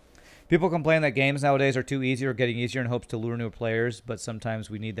say. People complain that games nowadays are too easy or getting easier in hopes to lure new players, but sometimes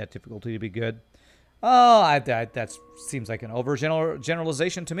we need that difficulty to be good. Oh, that seems like an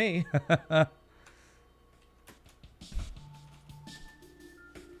overgeneralization to me. I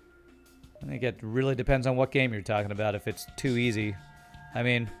think it really depends on what game you're talking about, if it's too easy. I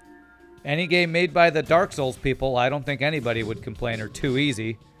mean, any game made by the Dark Souls people, I don't think anybody would complain are too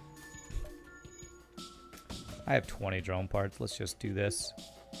easy. I have 20 drone parts. Let's just do this.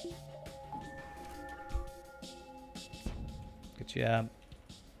 Good job.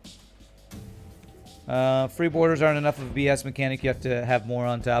 Free borders aren't enough of a BS mechanic. You have to have more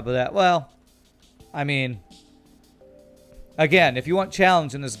on top of that. Well, I mean, again, if you want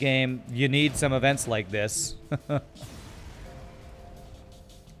challenge in this game, you need some events like this.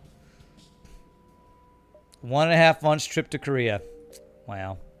 1.5 months trip to Korea.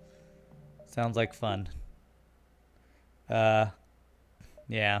 Wow. Sounds like fun.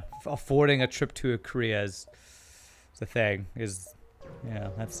 Yeah, affording a trip to Korea is the thing. Yeah,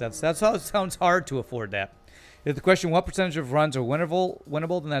 that's how it sounds hard to afford that. If the question, what percentage of runs are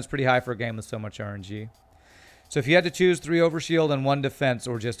winnable, then that's pretty high for a game with so much RNG. So if you had to choose 3 overshield and 1 defense,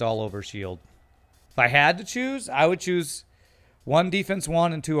 or just all overshield. If I had to choose, I would choose 1 defense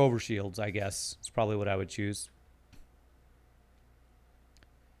 1 and 2 overshields, I guess. That's probably what I would choose.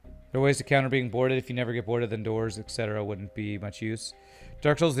 There are ways to counter being boarded. If you never get boarded, then doors, etc. wouldn't be much use.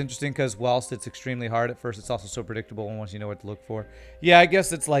 Dark Souls is interesting because whilst it's extremely hard at first, it's also so predictable once you know what to look for. Yeah, I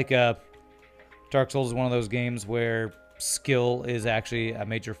guess it's like Dark Souls is one of those games where skill is actually a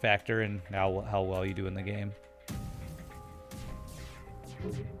major factor in how well you do in the game.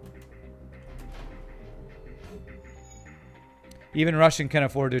 Even Russian can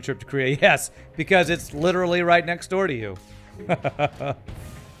afford to do a trip to Korea. Yes, because it's literally right next door to you.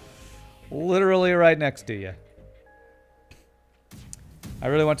 Literally right next to you. I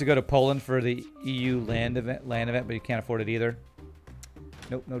really want to go to Poland for the EU land event, but you can't afford it either.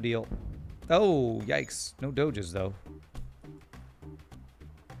 Nope, no deal. Oh, yikes. No doges, though.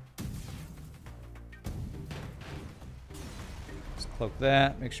 Let's cloak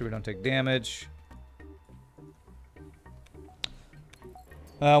that. Make sure we don't take damage.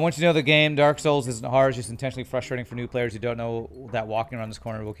 Once you know the game, Dark Souls isn't hard. It's just intentionally frustrating for new players who don't know that walking around this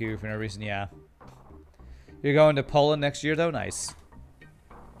corner will kill you for no reason. Yeah. You're going to Poland next year, though? Nice.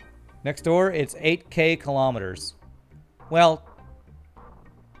 Next door, it's 8K kilometers. Well,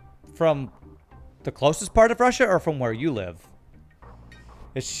 from the closest part of Russia or from where you live?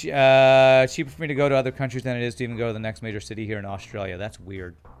 It's cheaper for me to go to other countries than it is to even go to the next major city here in Australia. That's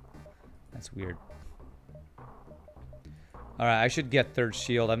weird. That's weird. Alright, I should get third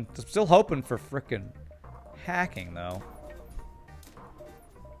shield. I'm still hoping for frickin' hacking, though.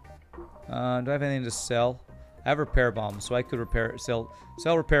 Do I have anything to sell? I have repair bomb, so I could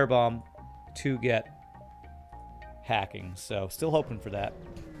sell repair bomb to get hacking. So, still hoping for that.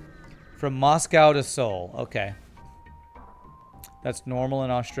 From Moscow to Seoul. Okay. That's normal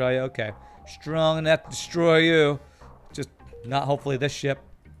in Australia. Okay. Strong enough to destroy you. Just not hopefully this ship.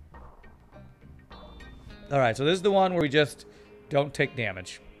 Alright, so this is the one where we just don't take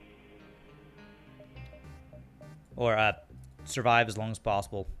damage. Or survive as long as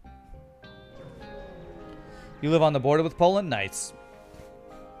possible. You live on the border with Poland? Nice.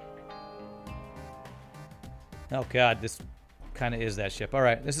 Oh god, this kind of is that ship.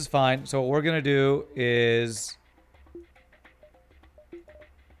 Alright, this is fine. So what we're going to do is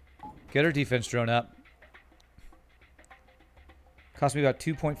get our defense drone up. Cost me about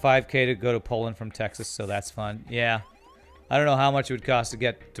 2.5k to go to Poland from Texas, so that's fun. Yeah. I don't know how much it would cost to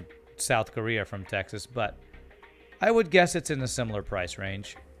get to South Korea from Texas, but I would guess it's in a similar price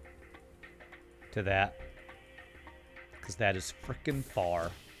range to that. Because that is frickin'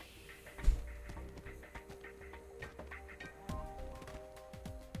 far.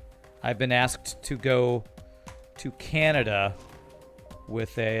 I've been asked to go to Canada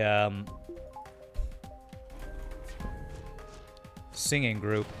with a singing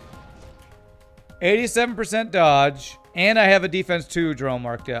group. 87% dodge, and I have a Defense 2 drone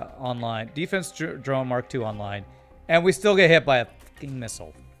marked online. Defense drone Mark 2 online, and we still get hit by a fucking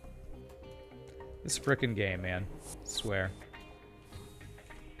missile. This frickin' game, man. I swear.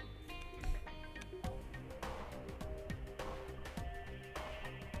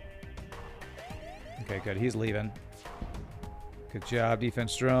 Okay, good. He's leaving. Good job,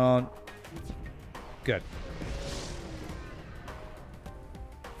 defense drone. Good.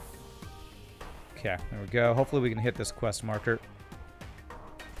 Okay, there we go. Hopefully we can hit this quest marker.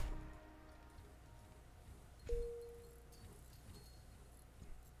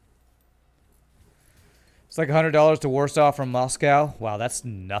 It's like $100 to Warsaw from Moscow. Wow, that's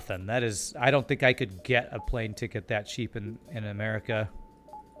nothing. That is... I don't think I could get a plane ticket that cheap in America.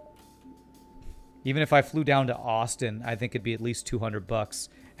 Even if I flew down to Austin, I think it'd be at least 200 bucks.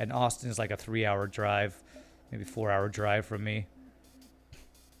 And Austin is like a 3-hour drive. Maybe 4-hour drive from me.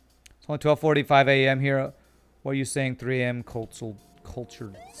 It's only 12:45 a.m. here. What are you saying? 3 a.m.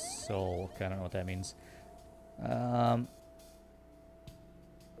 Cultured soul. Okay, I don't know what that means.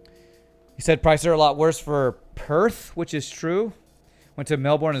 He said prices are a lot worse for Perth, which is true. Went to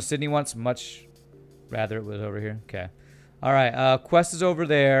Melbourne and Sydney once. Much rather it was over here. Okay. All right. Quest is over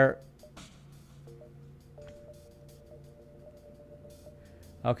there.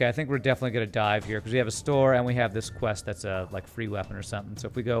 Okay, I think we're definitely going to dive here because we have a store and we have this quest that's a like free weapon or something. So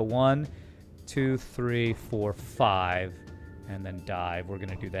if we go 1, 2, 3, 4, 5, and then dive, we're going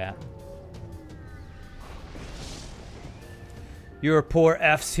to do that. Your poor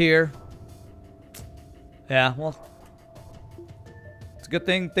F's here. Yeah, well, it's a good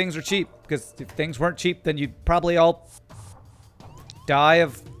thing things are cheap because if things weren't cheap, then you'd probably all die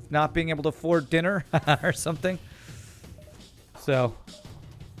of not being able to afford dinner or something. So...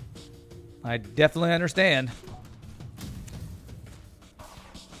 I definitely understand.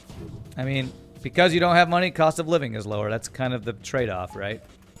 I mean, because you don't have money, cost of living is lower. That's kind of the trade-off, right?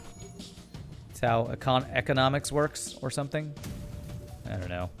 It's how economics works or something. I don't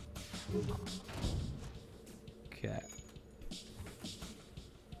know. Okay.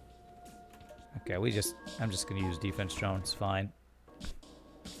 Okay, I'm just gonna use defense drones, fine.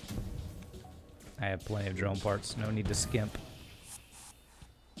 I have plenty of drone parts, no need to skimp.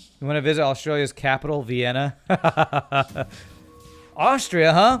 You wanna visit Australia's capital, Vienna?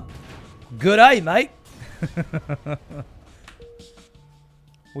 Austria, huh? Good eye, mate.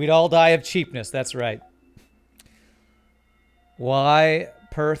 We'd all die of cheapness, that's right. Why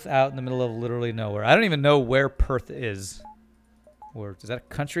Perth out in the middle of literally nowhere? I don't even know where Perth is. Or is that a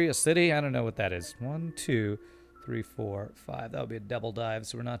country, a city? I don't know what that is. 1, 2, 3, 4, 5. That would be a double dive,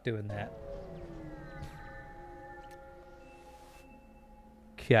 so we're not doing that.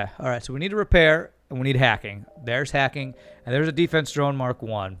 Okay, alright, so we need to repair, and we need hacking. There's hacking, and there's a defense drone Mark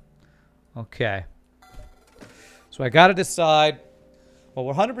 1. Okay. So I gotta decide. Well,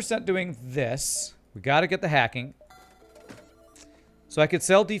 we're 100% doing this. We gotta get the hacking. So I could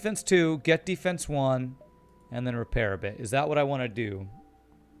sell defense 2, get defense 1, and then repair a bit. Is that what I want to do?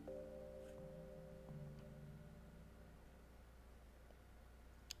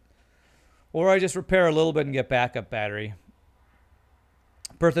 Or I just repair a little bit and get backup battery.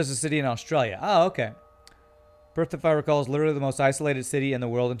 Perth is a city in Australia. Oh, okay. Perth, if I recall, is literally the most isolated city in the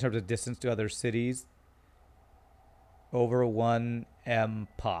world in terms of distance to other cities. Over 1 M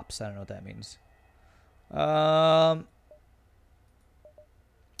pops. I don't know what that means.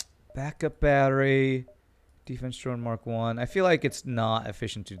 Backup battery. Defense drone Mark 1. I feel like it's not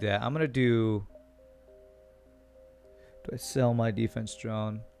efficient to do that. I'm going to do... Do I sell my defense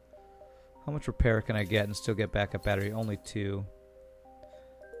drone? How much repair can I get and still get backup battery? Only 2.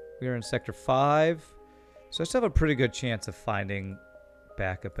 We are in sector 5. So I still have a pretty good chance of finding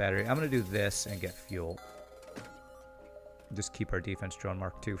backup battery. I'm going to do this and get fuel. Just keep our defense drone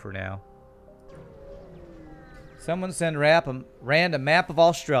Mark 2 for now. Someone send Rand a map of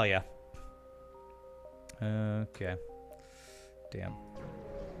Australia. Okay. Damn.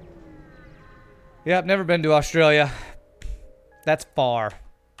 Yeah, I've never been to Australia. That's far.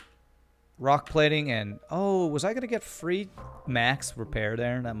 Rock plating and... Oh, was I going to get free max repair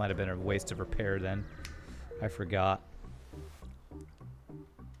there? That might have been a waste of repair then. I forgot.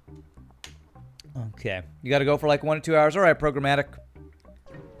 Okay. You got to go for like 1 to 2 hours. All right, programmatic.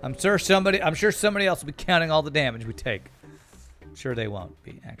 I'm sure somebody else will be counting all the damage we take. I'm sure they won't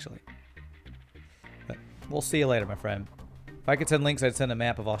be, actually. But we'll see you later, my friend. If I could send links, I'd send a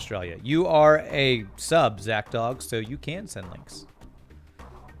map of Australia. You are a sub, ZachDog, so you can send links.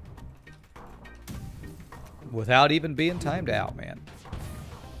 Without even being timed out, man.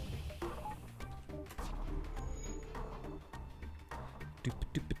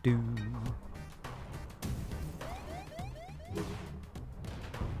 Doop-a-doop-a-doo.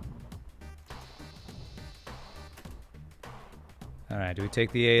 Alright, do we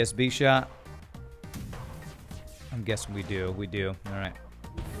take the ASB shot? I'm guessing we do. We do. Alright.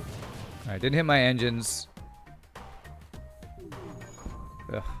 Alright, didn't hit my engines.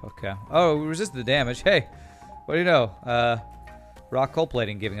 Ugh, okay. Oh, we resisted the damage. Hey, what do you know? Rock coal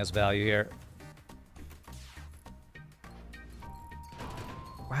plating giving us value here.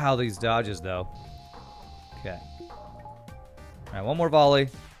 Wow, these dodges, though. Okay. Alright, one more volley.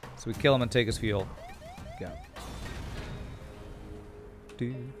 So we kill him and take his fuel. Go.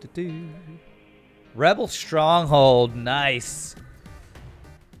 Rebel stronghold, nice.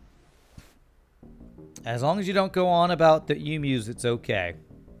 As long as you don't go on about the emus, it's okay.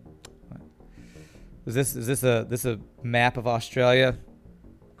 Is this a map of Australia?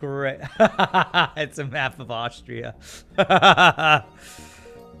 Great. It's a map of Austria.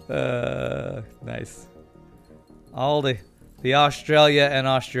 Nice. All the Australia and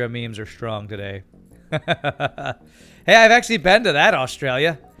Austria memes are strong today. Hey, I've actually been to that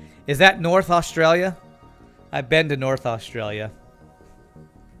Australia. Is that North Australia? I've been to North Australia.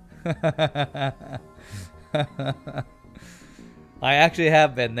 I actually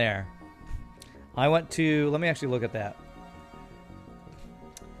have been there. I went to... Let me actually look at that.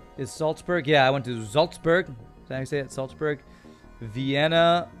 Is Salzburg? Yeah, I went to Salzburg. Is that how you say it? Salzburg.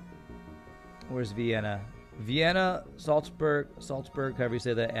 Vienna. Where's Vienna? Vienna, Salzburg, however you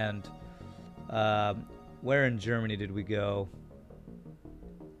say that, and... where in Germany did we go?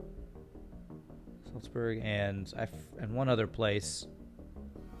 Salzburg and one other place.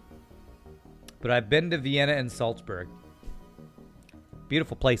 But I've been to Vienna and Salzburg.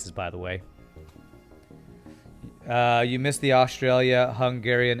 Beautiful places, by the way. You missed the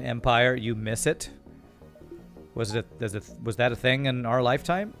Australia-Hungarian Empire. You miss it. Was that a thing in our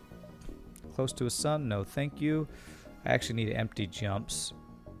lifetime? Close to a sun? No, thank you. I actually need empty jumps.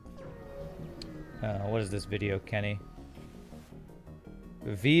 What is this video, Kenny?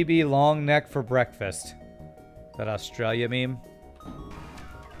 VB long neck for breakfast. Is that Australia meme?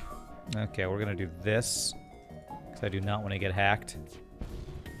 Okay, we're gonna do this because I do not want to get hacked.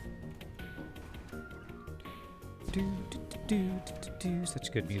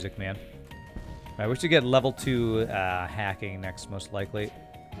 Such good music, man. Alright, we should get level 2 hacking next, most likely.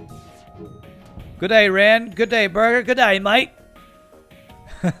 Good day, Ren. Good day, Burger. Good day, mate.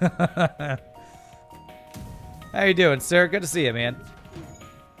 How you doing, sir? Good to see you, man.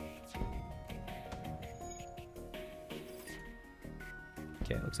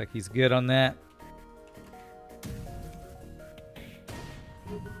 Okay, looks like he's good on that.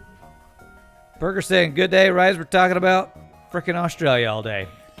 Burger saying, good day, Rise. We're talking about frickin' Australia all day.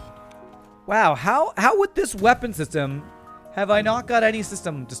 Wow, how with this weapon system have I not got any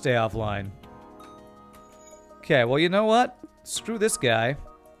system to stay offline? Okay, well, you know what? Screw this guy.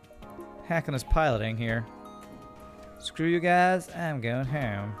 Hacking his piloting here. Screw you guys, I'm going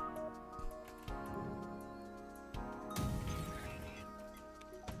home.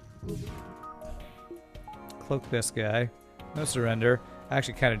 Cloak this guy. No surrender. I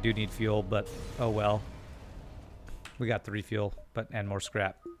actually kind of do need fuel, but oh well. We got 3 fuel, and more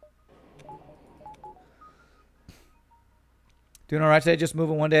scrap. Doing alright today, just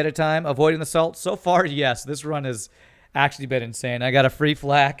moving one day at a time, avoiding the salt. So far, yes, this run has actually been insane. I got a free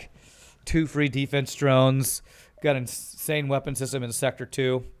flak, 2 free defense drones, got an insane weapon system in Sector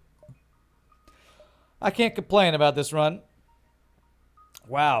 2. I can't complain about this run.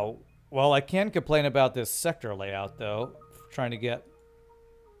 Wow. Well, I can complain about this sector layout, though. Trying to get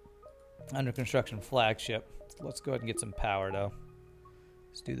under construction flagship. Let's go ahead and get some power, though.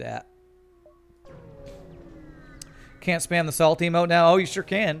 Let's do that. Can't spam the salt emote now. Oh, you sure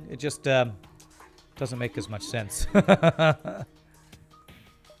can. It just doesn't make as much sense.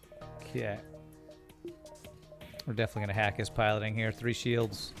 Okay. We're definitely going to hack his piloting here. 3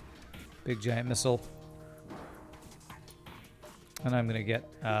 shields. Big giant missile. And I'm going to get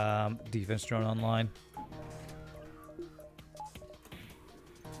defense drone online.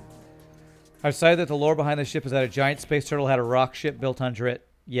 I've decided that the lore behind the ship is that a giant space turtle had a rock ship built under it.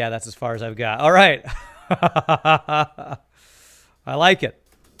 Yeah, that's as far as I've got. All right. I like it.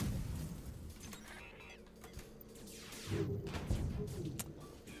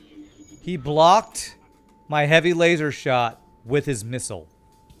 He blocked my heavy laser shot with his missile.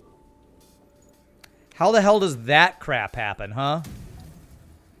 How the hell does that crap happen, huh?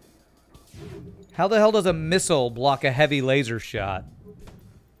 How the hell does a missile block a heavy laser shot?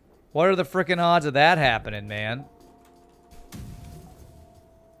 What are the frickin' odds of that happening, man?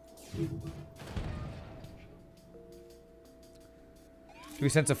 Do we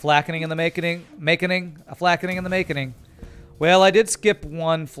sense a flackening in the making? A flackening in the making. Well, I did skip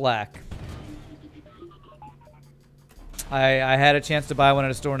 1 flak. I had a chance to buy one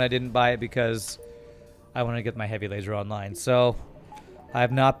at a store and I didn't buy it because I wanted to get my heavy laser online. So I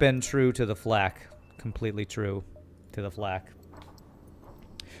have not been true to the flak. Completely true to the flak.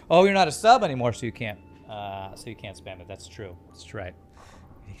 Oh, you're not a sub anymore, so you can't spam it. That's true. That's right.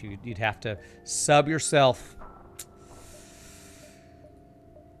 You'd have to sub yourself.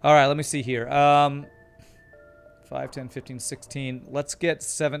 All right, let me see here. 5, 10, 15, 16. Let's get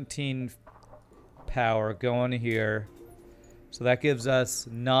 17 power going here. So that gives us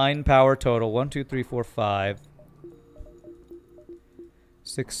 9 power total. 1, 2, 3, 4, 5.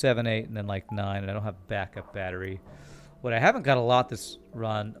 6, 7, 8, and then like 9. And I don't have backup battery. What I haven't got a lot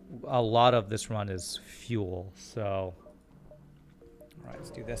of this run is fuel. So, all right, let's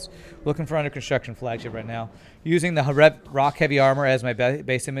do this. Looking for under construction flagship right now. Using the rock heavy armor as my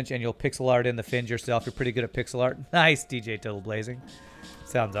base image, and you'll pixel art in the fins yourself. You're pretty good at pixel art. Nice, DJ Total Blazing.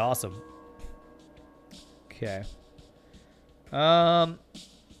 Sounds awesome. Okay. All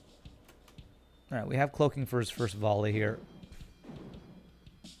right, we have cloaking for his first volley here.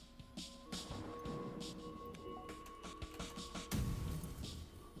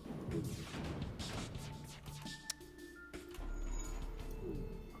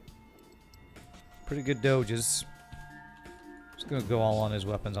 Pretty good doges. Just gonna go all on his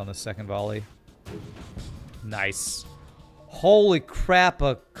weapons on the second volley. Nice. Holy crap,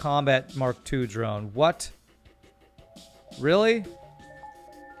 a combat Mark II drone. What? Really?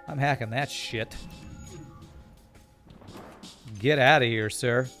 I'm hacking that shit. Get out of here,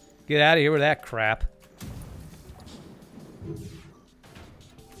 sir. Get out of here with that crap.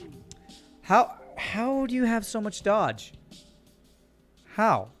 How do you have so much dodge?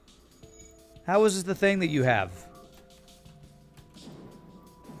 How? How is this the thing that you have?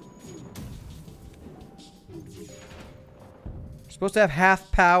 You're supposed to have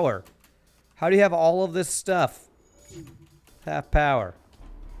half power. How do you have all of this stuff? Half power.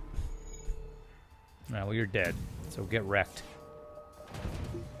 Alright, well, you're dead. So get wrecked.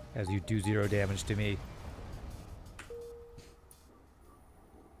 as you do 0 damage to me.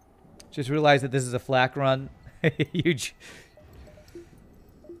 Just realized that this is a flak run. Huge.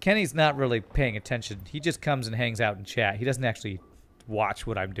 Kenny's not really paying attention. He just comes and hangs out in chat. He doesn't actually watch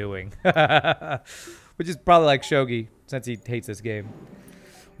what I'm doing. Which is probably like Shogi, since he hates this game.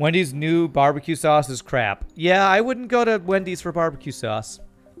 Wendy's new barbecue sauce is crap. Yeah, I wouldn't go to Wendy's for barbecue sauce.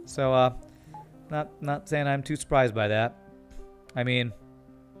 So, not saying I'm too surprised by that. I mean,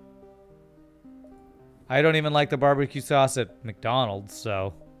 I don't even like the barbecue sauce at McDonald's,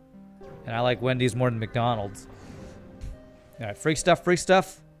 so... And I like Wendy's more than McDonald's. Alright, free stuff, free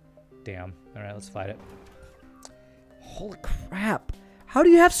stuff. Damn. Alright, let's fight it. Holy crap. How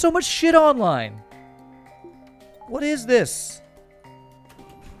do you have so much shit online? What is this?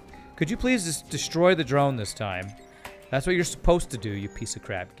 Could you please just destroy the drone this time? That's what you're supposed to do, you piece of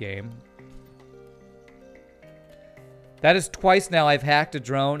crap game. That is twice now I've hacked a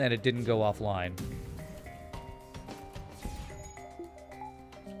drone and it didn't go offline.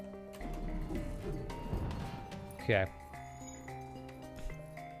 Okay.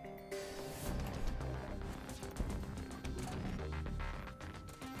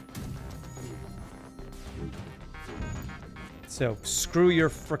 So, screw your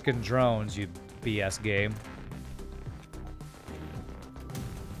frickin' drones, you BS game.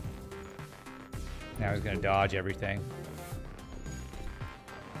 Now he's gonna dodge everything.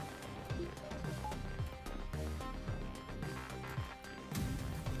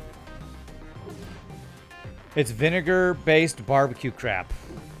 It's vinegar-based barbecue crap.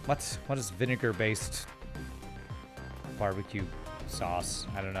 What? What is vinegar-based barbecue sauce?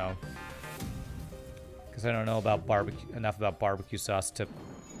 I don't know. Because I don't know about enough about barbecue sauce to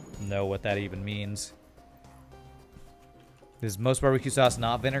know what that even means. Is most barbecue sauce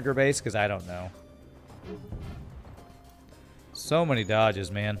not vinegar-based? Because I don't know. So many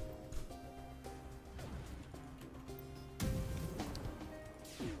dodges, man.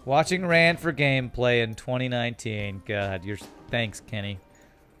 Watching Rand for gameplay in 2019. God, thanks, Kenny.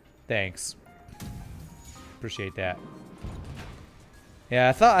 Thanks. Appreciate that. Yeah,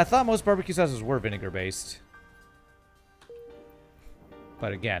 I thought most barbecue sauces were vinegar based.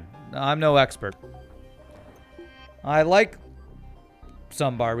 But again, I'm no expert. I like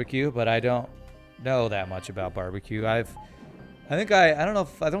some barbecue, but I don't know that much about barbecue. I don't think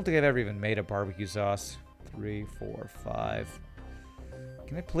I've ever even made a barbecue sauce. 3, 4, 5.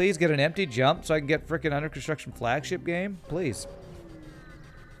 Can I please get an empty jump so I can get frickin' under construction flagship game? Please.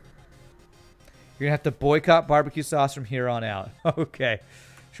 You're gonna have to boycott barbecue sauce from here on out. Okay.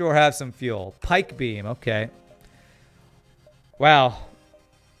 Sure, have some fuel. Pike beam, okay. Wow.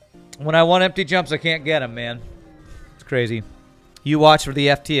 When I want empty jumps, I can't get them, man. It's crazy. You watch for the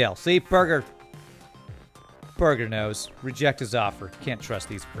FTL. See, Burger. Burger knows. Reject his offer. Can't trust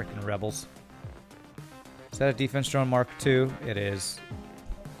these frickin' rebels. Is that a defense drone Mark II? It is.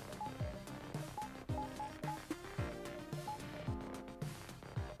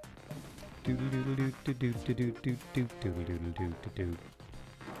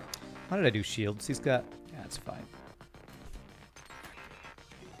 How did I do shields? He's got... Yeah, that's fine.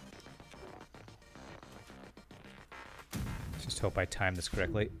 Just hope I timed this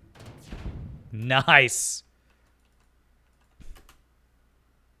correctly. Nice!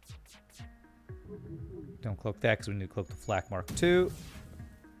 Don't cloak that because we need to cloak the flak Mark II.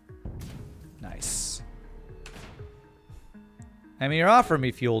 Nice. I mean, you're offering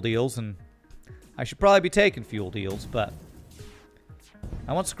me fuel deals, and I should probably be taking fuel deals, but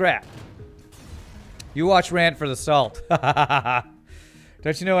I want scrap. You watch Rand for the salt.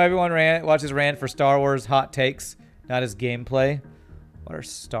 Don't you know everyone watches Rand for Star Wars hot takes, not his gameplay? What are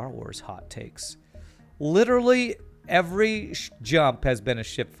Star Wars hot takes? Literally every jump has been a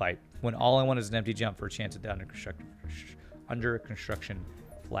ship fight, when all I want is an empty jump for a chance at the under construction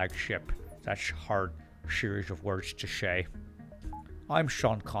flagship. That's a hard series of words to say. I'm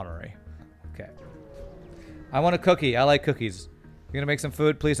Sean Connery. Okay. I want a cookie. I like cookies. You're gonna make some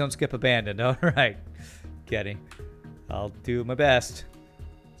food? Please don't skip abandoned. Alright. Getting. I'll do my best.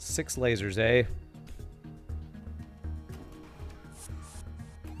 6 lasers, eh?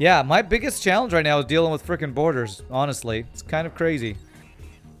 Yeah, my biggest challenge right now is dealing with frickin' borders, honestly. It's kind of crazy.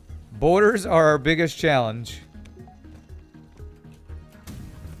 Borders are our biggest challenge.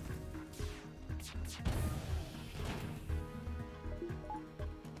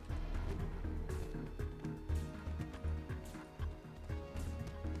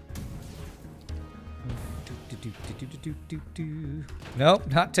 Nope,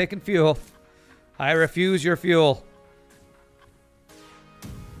 not taking fuel. I refuse your fuel.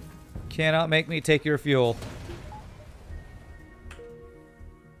 Cannot make me take your fuel.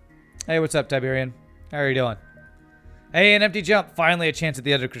 Hey, what's up, Tiberian? How are you doing? Hey, an empty jump. Finally a chance at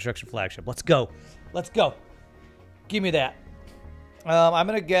the under construction flagship. Let's go. Let's go. Give me that. I'm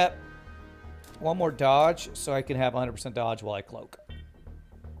going to get one more dodge so I can have 100% dodge while I cloak.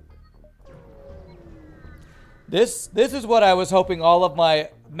 This is what I was hoping all of my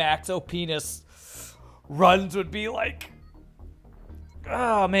max OPness runs would be like.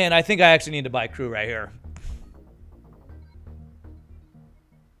 Oh, man. I think I actually need to buy crew right here.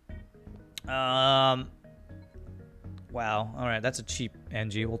 Wow. All right, that's a cheap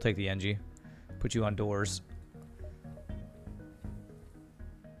Engi. We'll take the Engi. Put you on doors.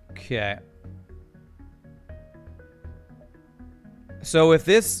 Okay. So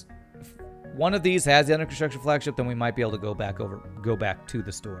if one of these has the under construction flagship, then we might be able to go back to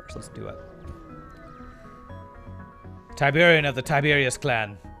the store. So let's do it. Tiberian of the Tiberius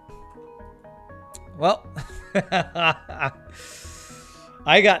clan. Well,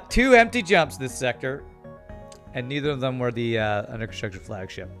 I got 2 empty jumps this sector, and neither of them were the under construction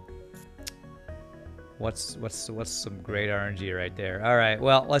flagship. What's some great RNG right there? All right,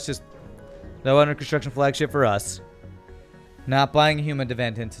 well, let's just no under construction flagship for us. Not buying a human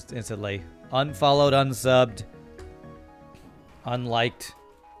event instantly. Unfollowed, unsubbed, unliked.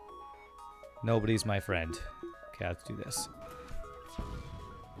 Nobody's my friend. Okay, let's do this.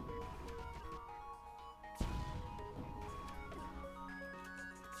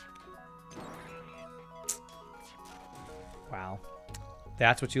 Wow.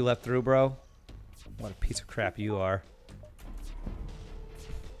 That's what you let through, bro? What a piece of crap you are.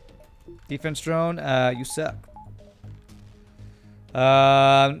 Defense drone, you suck.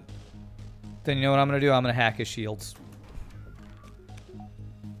 Then you know what I'm going to do? I'm going to hack his shields.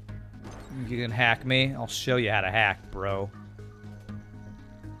 You can hack me? I'll show you how to hack, bro.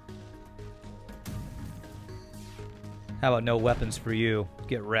 How about no weapons for you?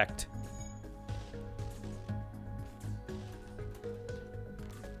 Get wrecked.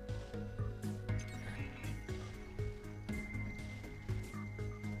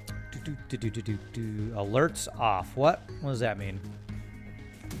 Alerts off. What? What does that mean?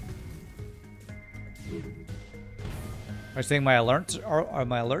 Are you saying my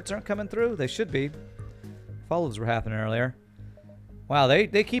alerts aren't coming through? They should be. Follows were happening earlier. Wow,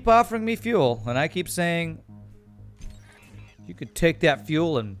 they keep offering me fuel, and I keep saying you could take that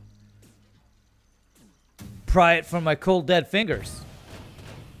fuel and pry it from my cold dead fingers.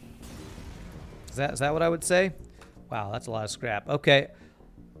 Is that what I would say? Wow, that's a lot of scrap. Okay.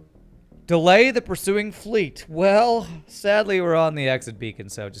 Delay the pursuing fleet. Well, sadly, we're on the exit beacon,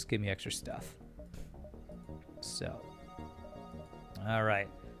 so just give me extra stuff. So. All right.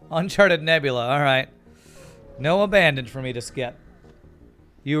 Uncharted Nebula. All right. No abandoned for me to skip.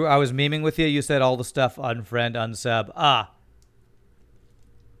 I was memeing with you. You said all the stuff unfriend, unsub. Ah.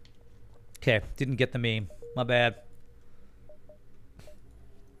 Okay. Didn't get the meme. My bad.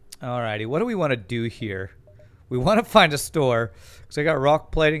 Alrighty. What do we want to do here? We want to find a store. Because I got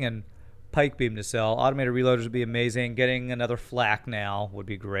rock plating and pike beam to sell. Automated reloaders would be amazing. Getting another flak now would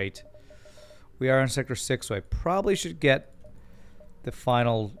be great. We are in Sector 6, so I probably should get the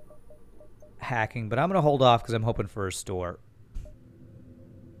final hacking. But I'm going to hold off because I'm hoping for a store.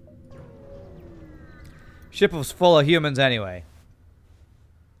 Ship was full of humans anyway.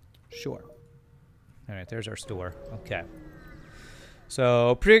 Sure. Alright, there's our store. Okay.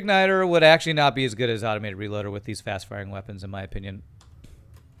 So, pre-igniter would actually not be as good as automated reloader with these fast-firing weapons, in my opinion.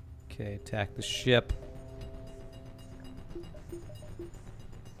 Okay, attack the ship.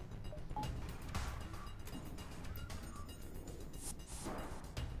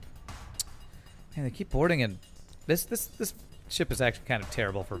 Man, they keep boarding in. This ship is actually kind of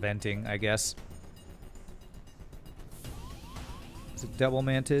terrible for venting, I guess. Is it double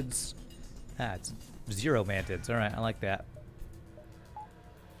mantids? Ah, it's 0 mantids. Alright, I like that.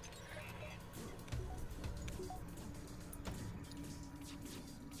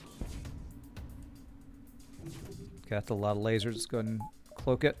 Got a lot of lasers. Let's go ahead and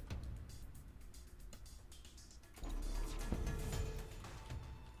cloak it.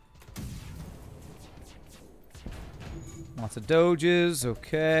 Lots of doges.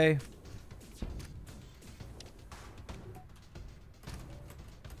 Okay.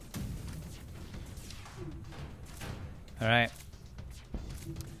 All right.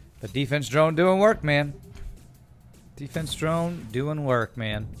 The defense drone doing work, man. Defense drone doing work,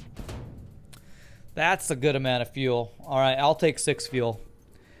 man. That's a good amount of fuel. All right, I'll take 6 fuel.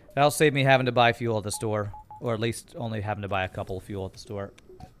 That'll save me having to buy fuel at the store. Or at least only having to buy a couple of fuel at the store.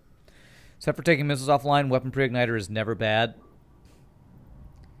 Except for taking missiles offline, weapon pre-igniter is never bad.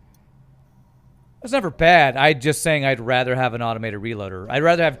 It's never bad. I'm just saying I'd rather have an automated reloader. I'd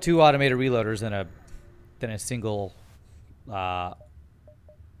rather have 2 automated reloaders than a single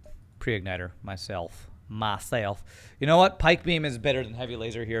pre-igniter myself. You know what? Pike beam is better than heavy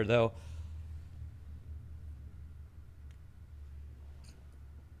laser here, though.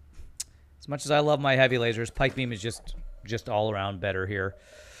 As much as I love my heavy lasers, pike beam is just all around better here.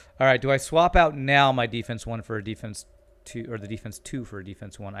 All right, do I swap out now my defense 1 for a defense 2, or the defense 2 for a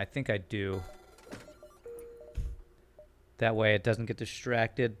defense 1? I think I do. That way it doesn't get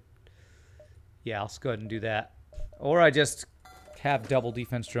distracted. Yeah, I'll go ahead and do that. Or I just have double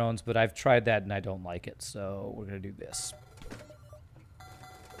defense drones, but I've tried that and I don't like it. So we're going to do this.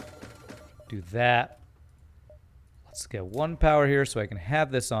 Do that. Let's get 1 power here so I can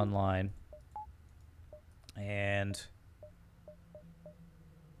have this online. And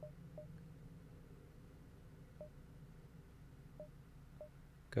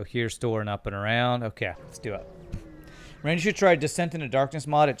go here, store, and up and around. Okay, let's do it. Randy should try Descent into Darkness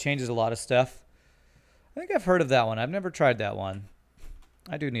mod. It changes a lot of stuff. I think I've heard of that one. I've never tried that one.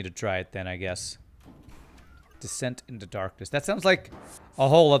 I do need to try it then, I guess. Descent into Darkness. That sounds like a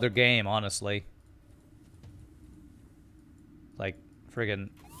whole other game, honestly. Like friggin',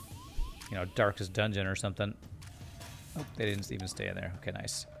 you know, Darkest Dungeon or something. Oh, they didn't even stay in there. Okay,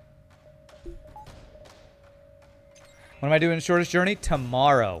 nice. What am I doing in Shortest Journey?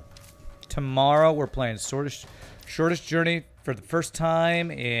 Tomorrow. Tomorrow we're playing Shortest Journey for the first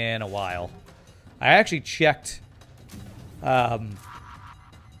time in a while. I actually checked the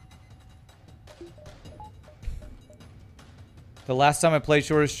last time I played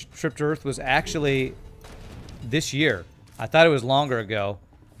Shortest Trip to Earth was actually this year. I thought it was longer ago,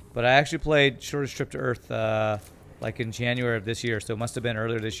 but I actually played Shortest Trip to Earth like in January of this year, so it must have been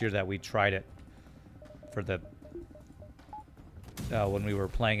earlier this year that we tried it for the when we were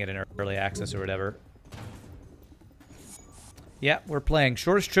playing it in early access or whatever. Yeah, we're playing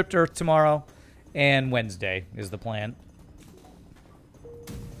Shortest Trip to Earth tomorrow, and Wednesday is the plan.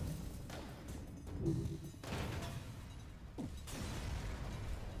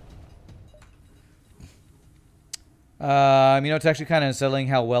 You know, it's actually kind of unsettling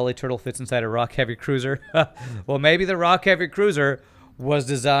how well a turtle fits inside a rock-heavy cruiser. Well, maybe the rock-heavy cruiser was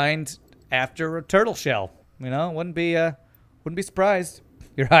designed after a turtle shell. You know, wouldn't be surprised.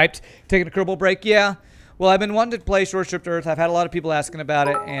 You're hyped? Taking a Kerbal break? Yeah. Well, I've been wanting to play Short Trip to Earth. I've had a lot of people asking about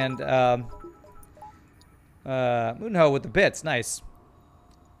it, and Moonho with the bits, nice.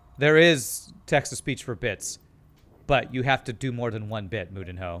 There is text-to-speech for bits, but you have to do more than 1 bit,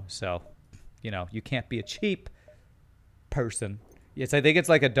 Moonho. So, you know, you can't be a cheap person. Yes, I think it's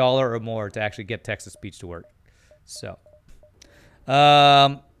like $1 or more to actually get text-to-speech to work. So,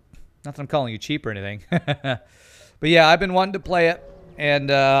 not that I'm calling you cheap or anything. But yeah, I've been wanting to play it, and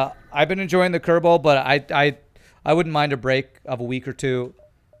I've been enjoying the Kerbal, but I wouldn't mind a break of a week or 2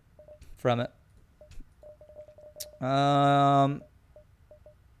 from it.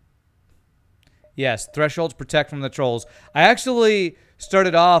 Yes, thresholds protect from the trolls. I actually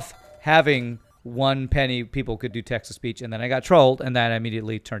started off having 1 penny people could do text-to-speech, and then I got trolled, and then I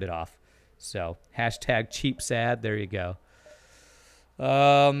immediately turned it off. So, hashtag cheap sad. There you go.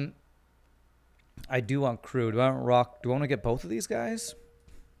 I do want crew. Do I want rock? Do I want to get both of these guys?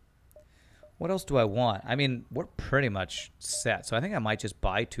 What else do I want? I mean, we're pretty much set, so I think I might just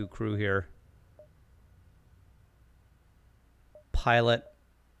buy 2 crew here. Pilot.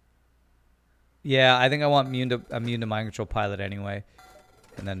 Yeah, I think I want immune to mind control pilot anyway.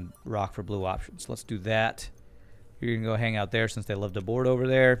 And then rock for blue options. Let's do that. You're going to go hang out there since they love to board over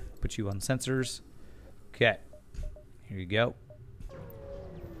there. Put you on sensors. Okay. Here you go.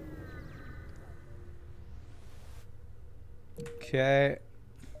 Okay.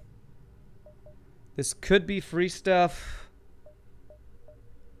 This could be free stuff.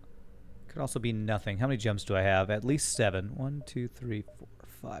 Could also be nothing. How many jumps do I have? At least 7. 1, 2, 3, 4,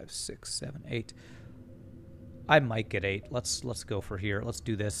 5, 6, 7, 8. I might get 8. Let's go for here. Let's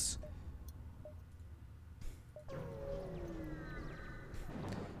do this.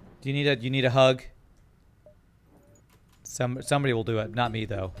 Do you need a hug? Somebody will do it. Not me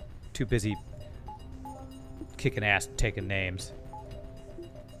though. Too busy kicking ass, taking names.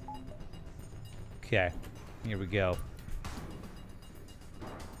 Okay, here we go.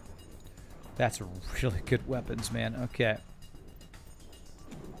 That's really good weapons, man. Okay.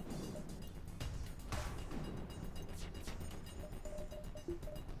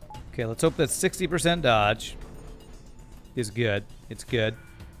 Okay, let's hope that 60% dodge is good. It's good.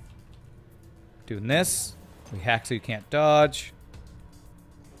 Doing this. We hack so you can't dodge.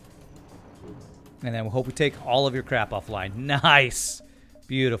 And then we'll hope we take all of your crap offline. Nice!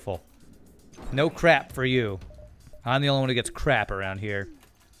 Beautiful. No crap for you. I'm the only one who gets crap around here.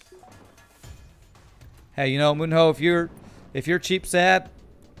 Hey, you know, Moonho, if you're cheap sad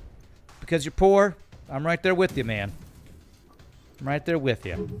because you're poor, I'm right there with you, man. I'm right there with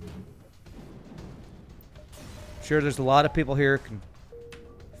you. I'm sure there's a lot of people here who can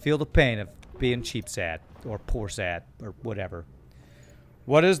feel the pain of being cheap sad or poor sad or whatever.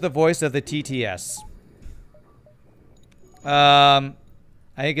 What is the voice of the TTS? I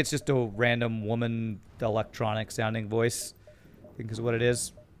think it's just a random woman electronic sounding voice. I think is what it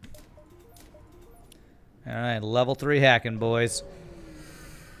is. Alright, level 3 hacking, boys.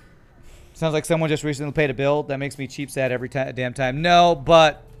 Sounds like someone just recently paid a bill. That makes me cheap sad every damn time. No,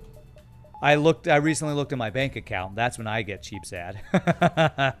 but I recently looked at my bank account. That's when I get cheap sad.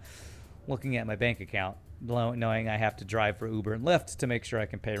 Looking at my bank account, knowing I have to drive for Uber and Lyft to make sure I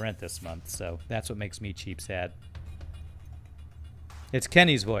can pay rent this month. So that's what makes me cheap sad. It's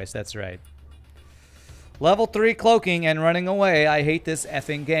Kenny's voice, that's right. Level 3 cloaking and running away. I hate this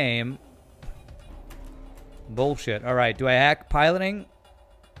effing game. Bullshit. Alright, do I hack piloting?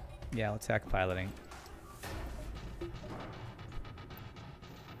 Yeah, let's hack piloting.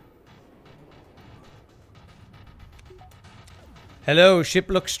 Hello, ship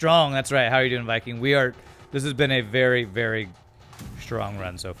looks strong. That's right. How are you doing, Viking? This has been a very, very strong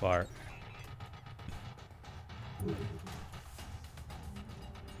run so far.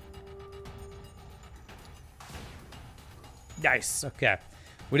 Nice. Okay.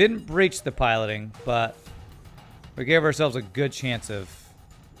 We didn't breach the piloting, but we gave ourselves a good chance of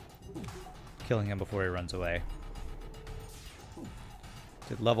killing him before he runs away.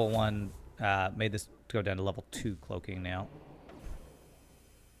 Did level 1, made this go down to level 2 cloaking now.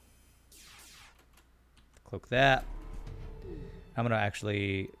 Cloak that. I'm gonna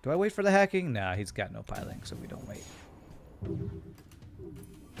actually... Do I wait for the hacking? Nah, he's got no piloting, so we don't wait.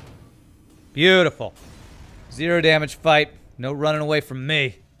 Beautiful. 0 damage fight. No running away from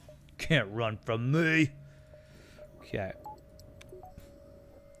me. Can't run from me. Okay.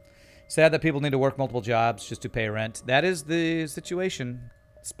 Sad that people need to work multiple jobs just to pay rent. That is the situation,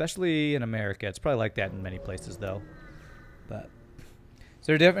 especially in America. It's probably like that in many places, though. But is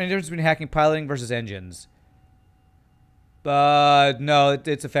there any difference between hacking piloting versus engines? No,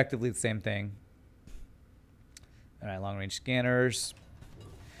 it's effectively the same thing. All right, long-range scanners.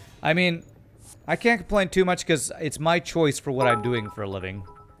 I mean, I can't complain too much because it's my choice for what I'm doing for a living.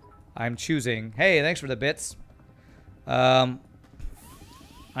 I'm choosing... Hey, thanks for the bits. I'm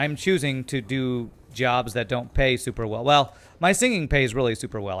choosing to do jobs that don't pay super well. Well, my singing pays really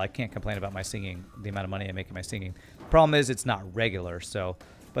super well. I can't complain about my singing, the amount of money I make in my singing. The problem is it's not regular, so...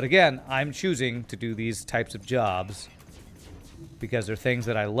 But again, I'm choosing to do these types of jobs because they're things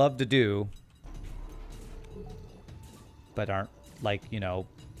that I love to do, but aren't, like, you know,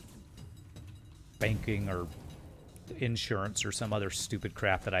 banking or insurance or some other stupid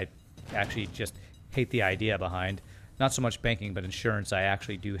crap that I actually just hate the idea behind. Not so much banking, but insurance. I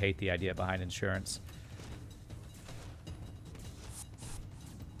actually do hate the idea behind insurance.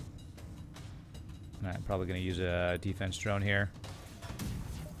 I'm probably going to use a defense drone here.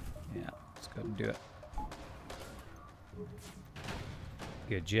 Yeah, let's go ahead and do it.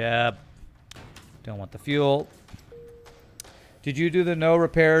 Good job. Don't want the fuel. Did you do the no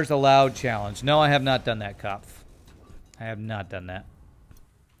repairs allowed challenge? No, I have not done that, Kopf. I have not done that.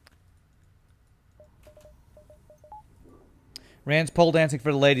 Rand's pole dancing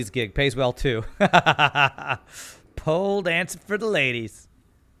for the ladies gig. Pays well, too. Pole dancing for the ladies.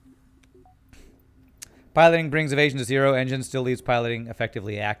 Piloting brings evasion to 0. Engine still leaves piloting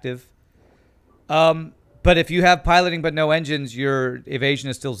effectively active. But if you have piloting but no engines, your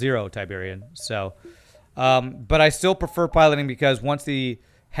evasion is still 0, Tiberian. So, but I still prefer piloting because once the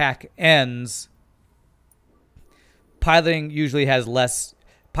hack ends, piloting usually has less...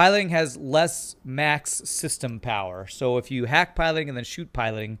 Piloting has less max system power. So if you hack piloting and then shoot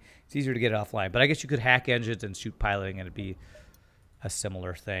piloting, it's easier to get it offline. But I guess you could hack engines and shoot piloting and it'd be a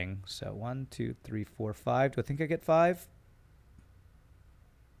similar thing. So 1, 2, 3, 4, 5. Do I think I get 5?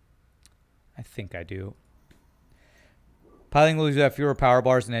 I think I do. Piloting will have fewer power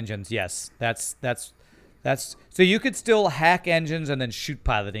bars and engines. Yes, that's so you could still hack engines and then shoot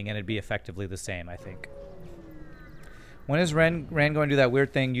piloting and it'd be effectively the same, I think. When is Ren going to do that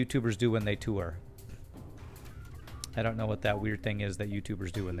weird thing YouTubers do when they tour? I don't know what that weird thing is that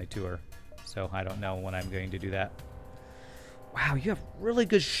YouTubers do when they tour. So I don't know when I'm going to do that. Wow, you have really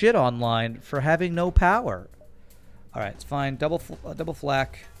good shit online for having no power. All right, it's fine. Double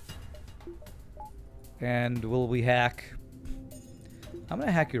flak. And will we hack? I'm going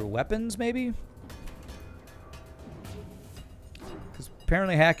to hack your weapons, maybe? Because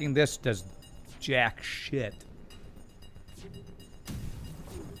apparently hacking this does jack shit.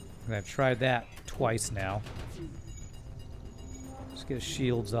 I've tried that twice now. Let's get his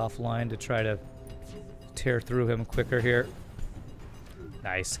shields offline to try to tear through him quicker here.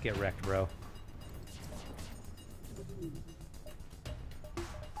 Nice. Get wrecked, bro.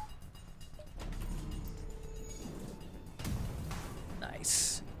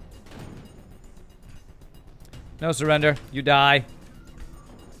 Nice. No surrender. You die.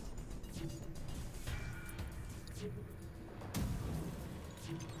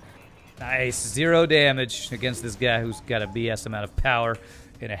 Nice. 0 damage against this guy who's got a BS amount of power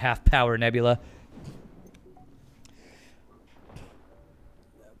in a half-power nebula.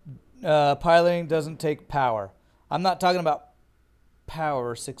 Piloting doesn't take power. I'm not talking about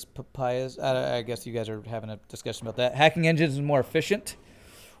power, 6 papayas. I guess you guys are having a discussion about that. Hacking engines is more efficient.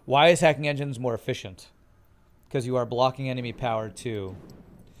 Why is hacking engines more efficient? Because you are blocking enemy power too.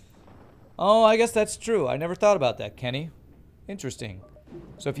 Oh, I guess that's true. I never thought about that, Kenny. Interesting.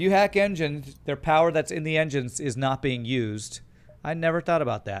 So if you hack engines, their power that's in the engines is not being used. I never thought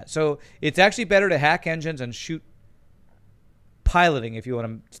about that. So it's actually better to hack engines and shoot piloting if you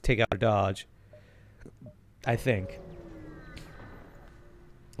want to take out a dodge. I think.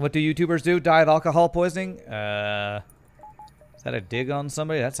 What do YouTubers do? Die of alcohol poisoning? Is that a dig on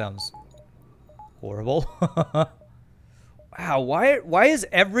somebody? That sounds horrible. Wow, why is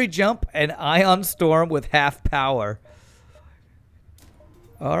every jump an ion storm with half power?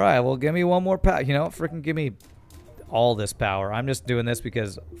 All right, well, give me one more power. You know, freaking give me all this power. I'm just doing this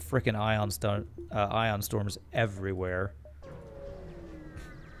because freaking ion storms everywhere.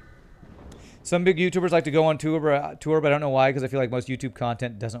 Some big YouTubers like to go on tour, but I don't know why, because I feel like most YouTube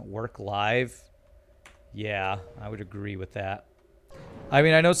content doesn't work live. Yeah, I would agree with that. I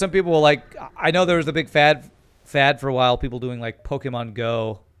mean, I know some people will like... I know there was a big fad for a while, people doing like Pokemon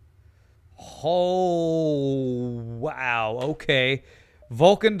Go. Oh, wow, okay.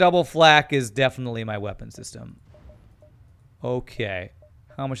 Vulcan double flak is definitely my weapon system. Okay.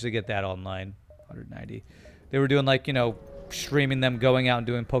 How much did they get that online? 190. They were doing like, you know, streaming them going out and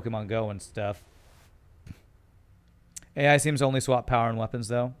doing Pokemon Go and stuff. AI seems to only swap power and weapons,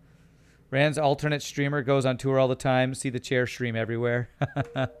 though. Rand's alternate streamer goes on tour all the time. See the chair stream everywhere.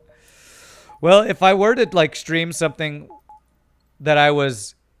 Well, if I were to, like, stream something that I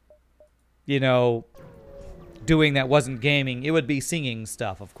was, you know, doing that wasn't gaming, it would be singing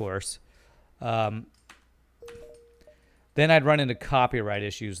stuff, of course. Then I'd run into copyright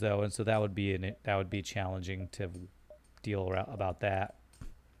issues, though, and so that would be challenging to deal about that.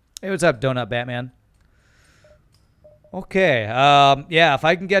 Hey, what's up, Donut Batman? Okay, yeah, if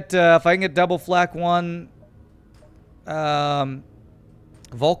I can get double flak 1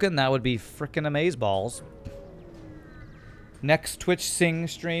 Vulcan, that would be frickin' amazeballs. Next Twitch Sing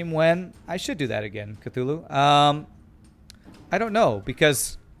stream when? I should do that again, Cthulhu. I don't know,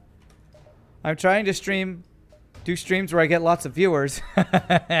 because I'm trying to do streams where I get lots of viewers.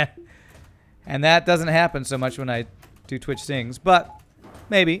 And that doesn't happen so much when I do Twitch Sings, but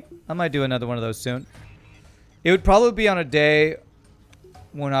maybe. I might do another one of those soon. It would probably be on a day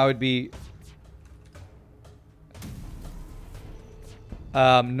when I would be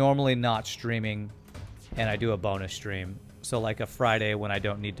normally not streaming, and I do a bonus stream. So like a Friday when I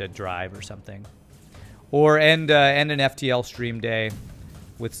don't need to drive or something. Or end an FTL stream day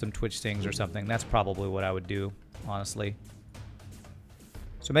with some Twitch Sings or something. That's probably what I would do, honestly.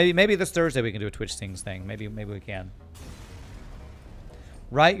 So maybe this Thursday we can do a Twitch Sings thing. Maybe we can.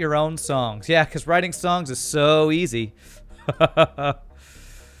 Write your own songs. Yeah, because writing songs is so easy.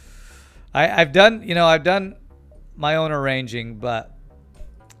 I've done my own arranging, but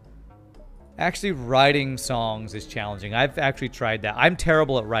actually writing songs is challenging. I've actually tried that. I'm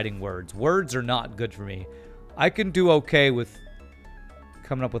terrible at writing words. Words are not good for me. I can do okay with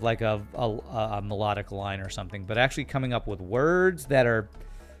coming up with like a melodic line or something, but actually coming up with words that are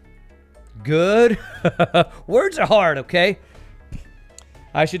good. Words are hard, okay?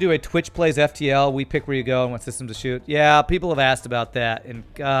 I should do a Twitch Plays FTL. We pick where you go and what system to shoot. Yeah, people have asked about that, and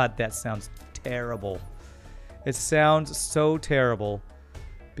God, that sounds terrible. It sounds so terrible.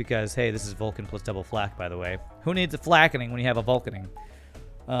 Because, hey, this is Vulcan plus double flak, by the way. Who needs a flackening when you have a Vulcaning?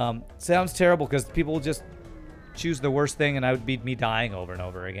 Sounds terrible because people just choose the worst thing, and I would be me dying over and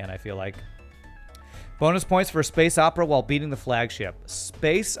over again, I feel like. Bonus points for space opera while beating the flagship.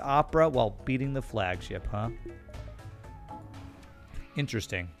 Space opera while beating the flagship, huh?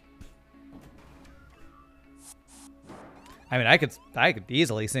 Interesting. I mean, I could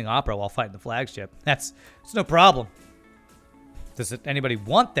easily sing opera while fighting the flagship. It's no problem. Does anybody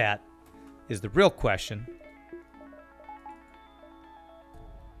want that? Is the real question.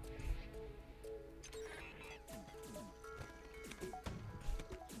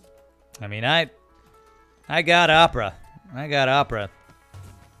 I mean, I got opera. I got opera.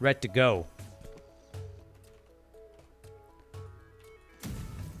 Ready to go.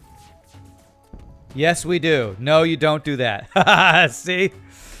 Yes, we do. No, you don't do that. See?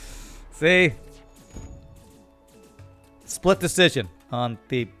 See? Split decision on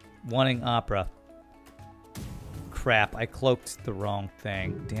the wanting opera. Crap, I cloaked the wrong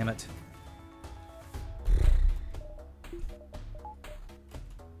thing. Damn it.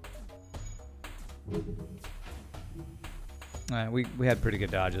 Alright, we had pretty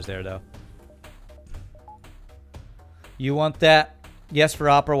good dodges there, though. You want that? Yes for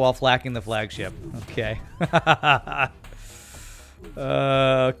opera while flacking the flagship. Okay.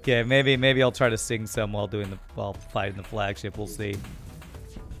 Okay, maybe I'll try to sing some while fighting the flagship. We'll see.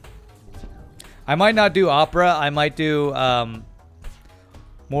 I might not do opera. I might do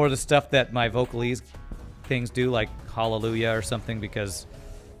more of the stuff that my vocalese things do, like Hallelujah or something, because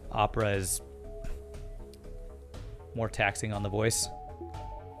opera is more taxing on the voice.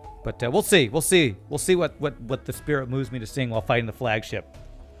 But we'll see. We'll see. We'll see what the spirit moves me to sing while fighting the flagship.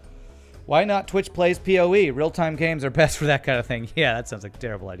 Why not Twitch plays PoE? Real-time games are best for that kind of thing. Yeah, that sounds like a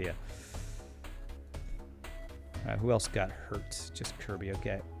terrible idea. Alright, who else got hurt? Just Kirby,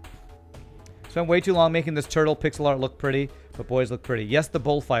 okay. Spent way too long making this turtle pixel art look pretty, but boys look pretty. Yes, the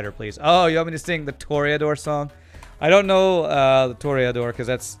bullfighter, please. Oh, you want me to sing the Toreador song? I don't know the Toreador because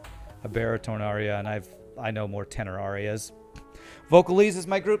that's a baritone aria, and I know more tenor arias. Vocalese is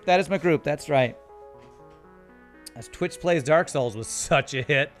my group. That is my group. That's right. As Twitch plays Dark Souls was such a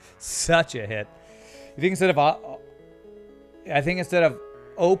hit. Such a hit. You think instead of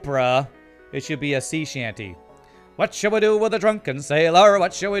Oprah, it should be a sea shanty. What shall we do with a drunken sailor?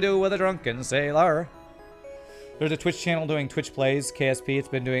 What shall we do with a drunken sailor? There's a Twitch channel doing Twitch plays, KSP. It's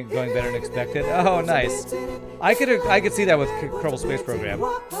been going better than expected. Oh, nice. I could see that with Kerbal Space Program.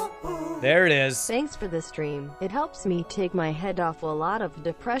 There it is. Thanks for the stream. It helps me take my head off a lot of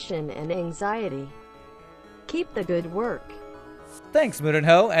depression and anxiety. Keep the good work. Thanks,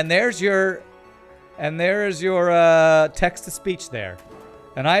 Moodenho. And there's your text to speech there.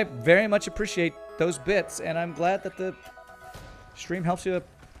 And I very much appreciate those bits, and I'm glad that the stream helps you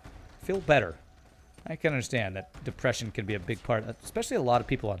feel better. I can understand that depression can be a big part, especially a lot of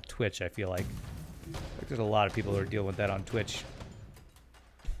people on Twitch, I feel like. There's a lot of people who are dealing with that on Twitch.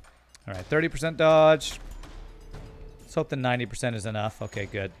 Alright, 30% dodge. Let's hope the 90% is enough. Okay,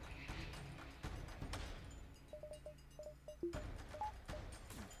 good.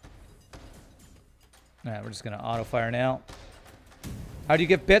 Alright, we're just going to auto-fire now. How do you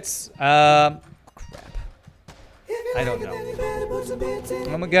get bits? Crap. I don't know.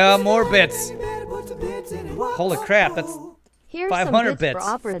 Oh my god, more bits. Holy crap, that's Here's 500 some bits bits. for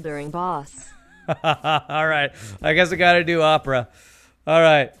opera during boss. Alright, I guess I gotta do opera.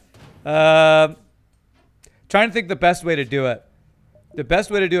 Alright. Trying to think the best way to do it. The best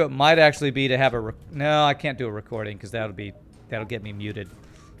way to do it might actually be to have a... No, I can't do a recording because that'll get me muted.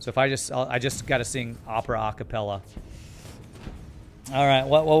 So if I just gotta sing opera a cappella. Alright,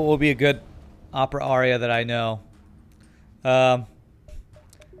 what will be a good opera aria that I know?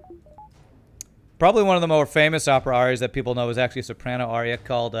 Probably one of the more famous opera arias that people know is actually a soprano aria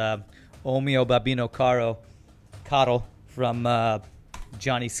called O mio babbino caro from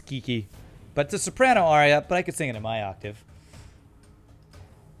Johnny Skiki. But it's a soprano aria, but I could sing it in my octave.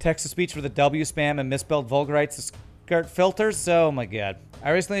 Text-to-speech for the W spam and misspelled vulgarites to skirt filters. Oh my god. I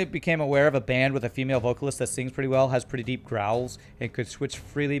recently became aware of a band with a female vocalist that sings pretty well, has pretty deep growls, and could switch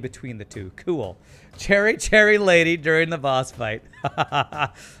freely between the two. Cool. Cherry Cherry Lady during the boss fight. I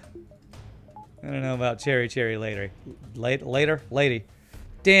don't know about Cherry Cherry Lady. Lady.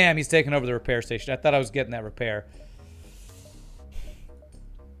 Damn, he's taking over the repair station. I thought I was getting that repair.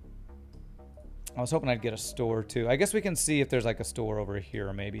 I was hoping I'd get a store, too. I guess we can see if there's, like, a store over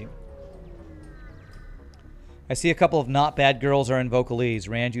here, maybe. I see a couple of not bad girls are in vocalese.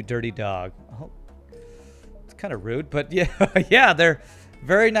 Rand, you dirty dog. Oh, it's kind of rude, but yeah, yeah, they're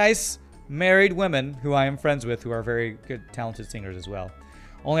very nice married women who I am friends with who are very good, talented singers as well.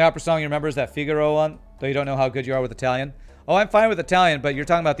 Only opera song you remember is that Figaro one, though you don't know how good you are with Italian. Oh, I'm fine with Italian, but you're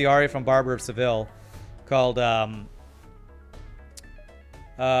talking about the aria from Barber of Seville called, I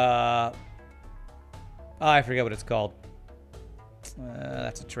forget what it's called.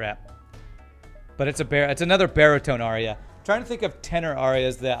 That's a trap. But it's another baritone aria. I'm trying to think of tenor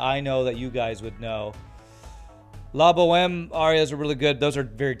arias that I know that you guys would know. La Boheme arias are really good. Those are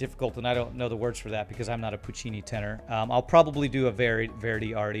very difficult, and I don't know the words for that because I'm not a Puccini tenor. I'll probably do a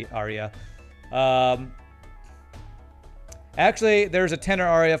Verdi aria. Actually, there's a tenor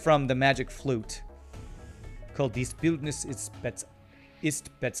aria from The Magic Flute called Die Bildnis ist ist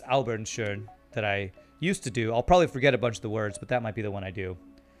bezaubern schön that I used to do. I'll probably forget a bunch of the words, but that might be the one I do.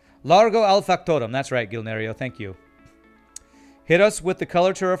 Largo al factotum. That's right, Gilnerio. Thank you. Hit us with the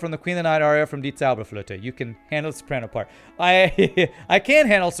color tour from the Queen of the Night aria from Die Zauberflöte. You can handle the soprano part. I can't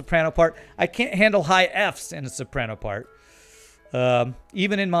handle soprano part. I can't handle high Fs in a soprano part.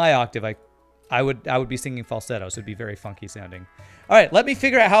 Even in my octave, I would be singing falsetto, so it'd be very funky sounding. All right, let me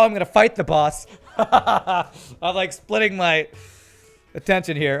figure out how I'm gonna fight the boss. I'm like splitting my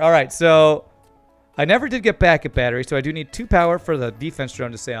attention here. All right, so I never did get backup battery, so I do need 2 power for the defense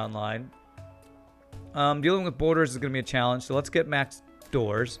drone to stay online. Dealing with borders is gonna be a challenge, so let's get max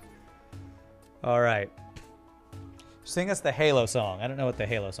doors. All right, sing us the Halo song. I don't know what the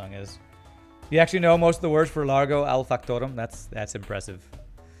Halo song is. You actually know most of the words for Largo al factotum. That's impressive.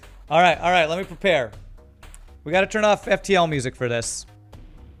 All right, let me prepare. We got to turn off FTL music for this.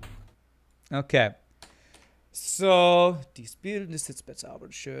 Okay. So, dies Bildnis ist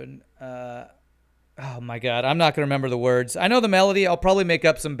bezaubern schön. Oh my god, I'm not going to remember the words. I know the melody. I'll probably make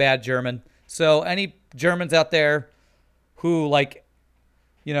up some bad German. So, any Germans out there who, like,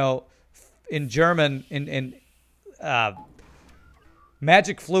 you know, in German,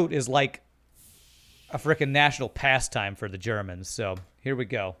 Magic Flute is like a freaking national pastime for the Germans. So, here we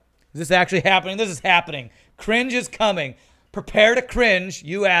go. Is this actually happening? This is happening. Cringe is coming. Prepare to cringe.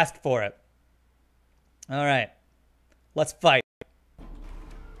 You asked for it. All right. Let's fight.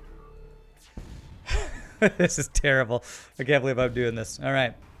 This is terrible. I can't believe I'm doing this. All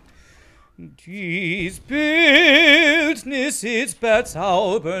right. Dies Bildnis ist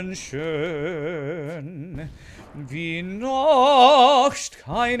bezaubern schön, wie noch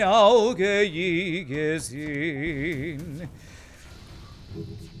kein Auge je gesehen.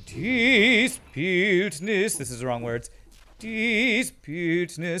 Dies Bildnis, this is the wrong words. Dies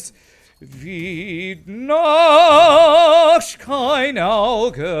Bildnis, wie noch kein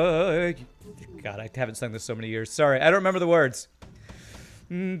Auge. God, I haven't sung this so many years. Sorry, I don't remember the words.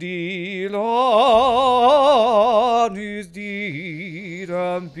 Die Lahn ist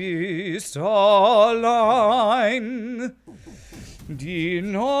dir bist allein. Die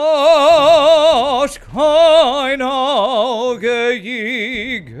noch kein Auge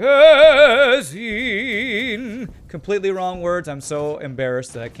je gesehen. Completely wrong words. I'm so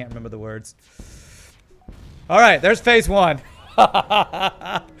embarrassed that I can't remember the words. All right, there's phase 1.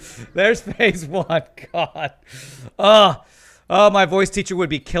 There's phase 1. God. Oh, my voice teacher would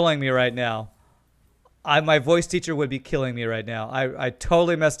be killing me right now. My voice teacher would be killing me right now. I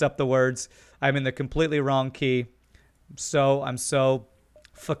totally messed up the words. I'm in the completely wrong key. I'm so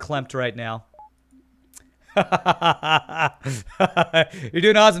verklempt right now. You're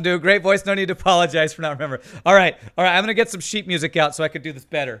doing awesome, dude. Great voice. No need to apologize for not remembering. All right. I'm gonna get some sheet music out so I could do this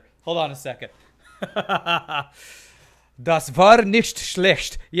better. Hold on a second. Das war nicht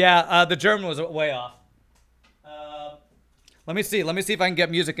schlecht. Yeah, the German was way off. Let me see if I can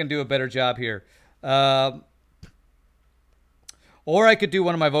get music and do a better job here. Or I could do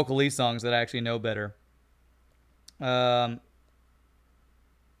one of my vocalese songs that I actually know better. Hold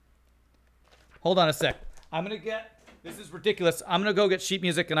on a sec. This is ridiculous. I'm gonna go get sheet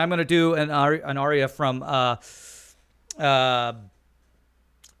music and I'm gonna do an aria from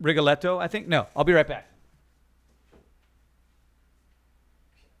Rigoletto, I think. No, I'll be right back.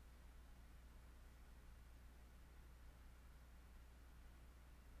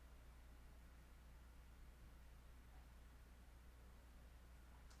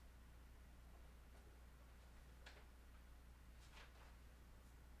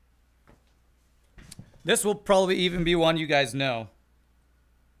 This will probably even be one you guys know.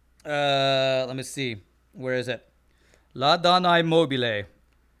 Let me see. Where is it? La Donna Immobile.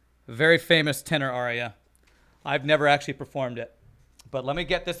 Very famous tenor aria. I've never actually performed it. But let me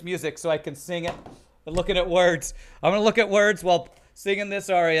get this music so I can sing it. I'm looking at words. I'm going to look at words while singing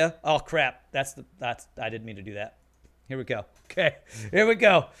this aria. Oh, crap. I didn't mean to do that. Here we go. Okay. Here we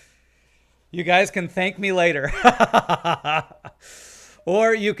go. You guys can thank me later.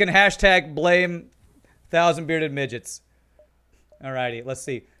 Or you can hashtag blame Thousand Bearded Midgets. Alrighty, let's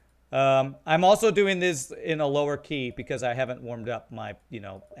see. I'm also doing this in a lower key because I haven't warmed up my,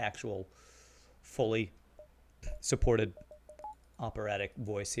 actual fully supported operatic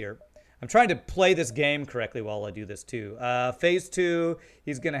voice here. I'm trying to play this game correctly while I do this too. Phase 2,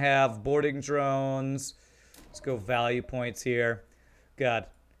 he's going to have boarding drones. Let's go value points here. God.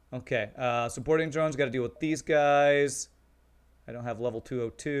 Okay. So boarding drones, got to deal with these guys. I don't have level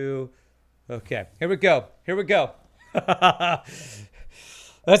 202. Okay, here we go. Here we go.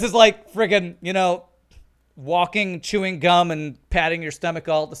 This is like friggin', walking, chewing gum, and patting your stomach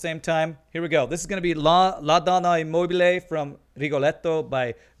all at the same time. Here we go. This is going to be La Donna Immobile from Rigoletto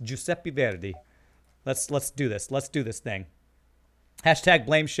by Giuseppe Verdi. Let's do this. Let's do this thing. Hashtag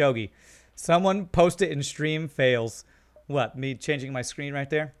blame Shogi. Someone post it in stream fails. What? Me changing my screen right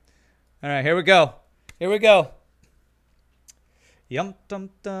there? All right, here we go. Here we go. Yum dum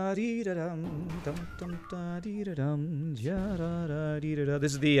da dee da dum dum da dee da dum ja da da dee da da.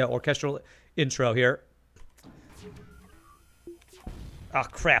 This is the orchestral intro here. Oh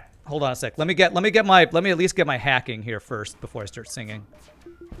crap! Hold on a sec. Let me at least get my hacking here first before I start singing.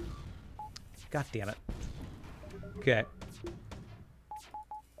 God damn it. Okay.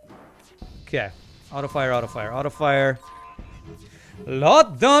 Okay. Autofire, autofire, autofire. La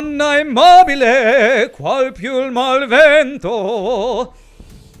donna immobile, qual più il malvento,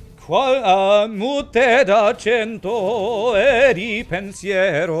 qual mute d'accento e di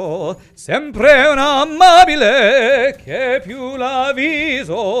pensiero, sempre una amabile, che più la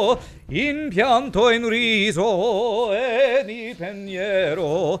viso, in pianto e in riso e di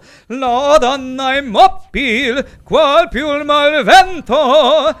pensiero. La donna immobile, qual più il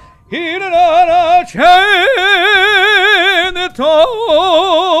malvento, in la cento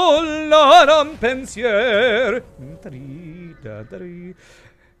l'aram pensier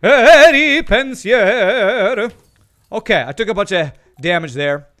eri pensier. Okay, I took a bunch of damage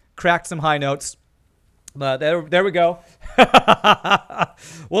there, cracked some high notes, but there we go.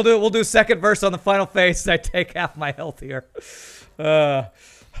 we'll do second verse on the final phase. I take half my health here.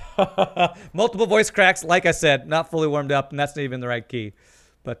 Multiple voice cracks, like I said, not fully warmed up, and that's not even the right key.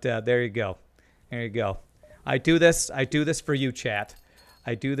 But there you go. There you go. I do this for you, chat.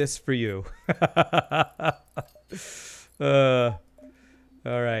 I do this for you. All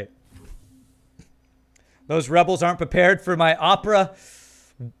right. Those rebels aren't prepared for my opera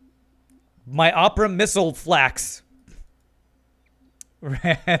missile flax.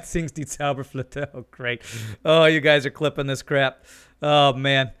 Rand sings Die Zauberflöte. Oh, great. Oh, you guys are clipping this crap. Oh,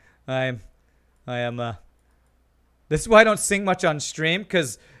 man. I am This is why I don't sing much on stream,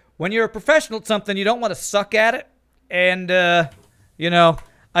 because when you're a professional at something, you don't want to suck at it. And, you know,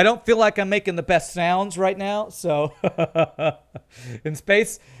 I don't feel like I'm making the best sounds right now. So, in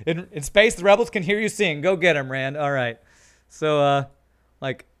space, the rebels can hear you sing. Go get them, Rand. All right. So,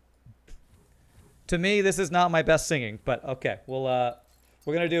 like, to me, this is not my best singing. But, okay. Well,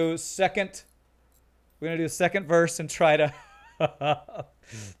 we're going to do second verse and try to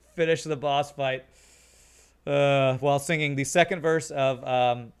finish the boss fight. While singing the second verse of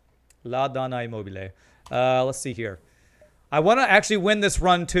La Donna Immobile. Let's see here. I want to actually win this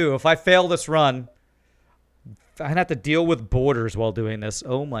run too. If I fail this run, I'm going to have to deal with borders while doing this.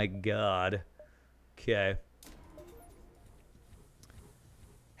 Oh my god. Okay.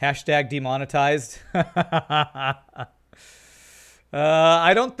 Hashtag demonetized.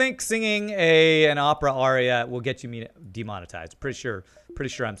 I don't think singing an opera aria will get you demonetized. Pretty sure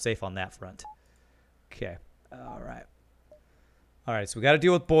I'm safe on that front. Okay. All right. All right. So we got to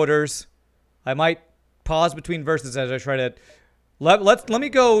deal with borders. I might pause between verses as I try to. Let me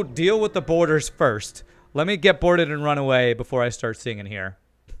go deal with the borders first. Let me get boarded and run away before I start singing here.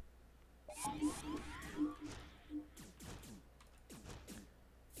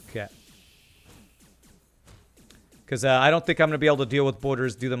 Okay. Because I don't think I'm going to be able to deal with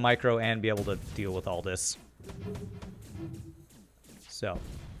borders, do the micro, and be able to deal with all this. So.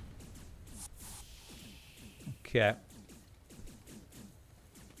 Okay.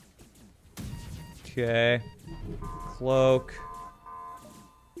 Okay. Cloak.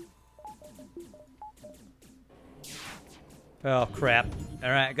 Oh, crap.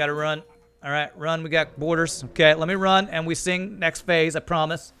 Alright, gotta run. Alright, run. We got borders. Okay, let me run, and we sing next phase, I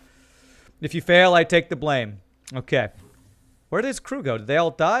promise. If you fail, I take the blame. Okay. Where did his crew go? Did they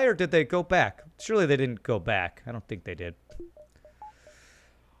all die, or did they go back? Surely they didn't go back. I don't think they did.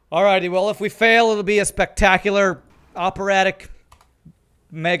 Alrighty, well, if we fail, it'll be a spectacular, operatic,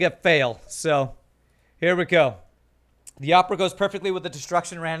 mega fail. So, here we go. The opera goes perfectly with the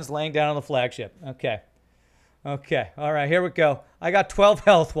destruction Rand is laying down on the flagship. Okay. Okay, alright, here we go. I got 12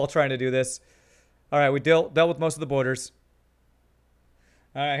 health while trying to do this. Alright, we dealt with most of the borders.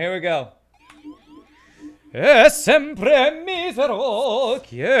 Alright, here we go. E sempre misero,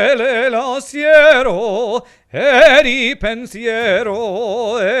 chiele l'ansiero, e di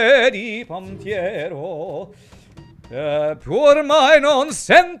pensiero, e di pompiero. Pur mai non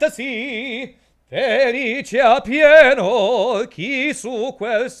sentesi, felice a pieno, chi su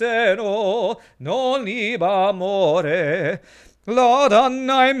quel seno non liba amore. La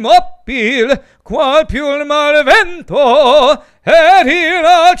donna immobile, qual più il malvento, ed il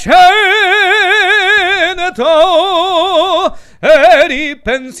cento, ed i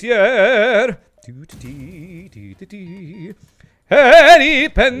pensier, eri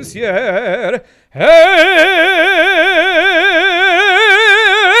pensier, eri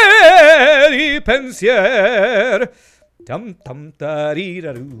pensier. Dum tum da dee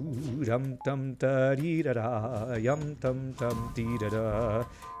da doo, dum tum da dee da da, yum tum tum dee da da.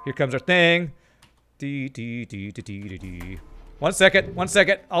 Here comes our thing. Dee dee dee dee dee dee. 1 second, 1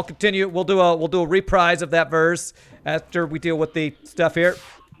 second. I'll continue. We'll do a reprise of that verse after we deal with the stuff here.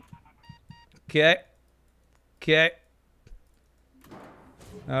 Okay. Okay.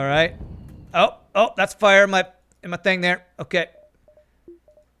 All right. Oh, that's fire in my thing there. Okay. Here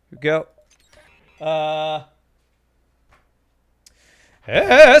we go.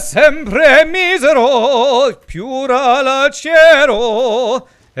 È sempre misero, piura l'acero,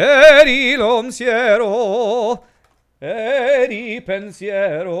 eri l'omsiero, eri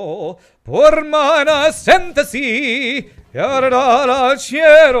pensiero, por mana sentasi, yarda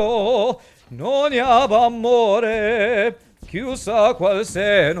l'acero, non yaba amore, chiusa qual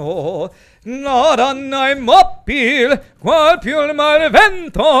seno, nada nai moppil, qual più il mal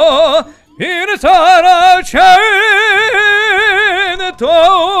vento, in saracento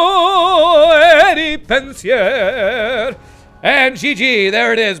eri pensier. And GG,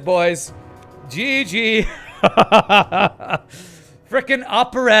 there it is, boys. GG. Frickin'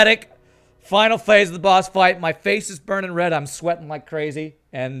 operatic final phase of the boss fight. My face is burning red. I'm sweating like crazy.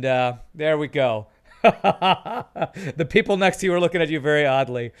 And there we go. The people next to you are looking at you very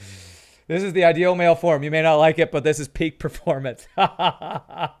oddly. This is the ideal male form. You may not like it, but this is peak performance.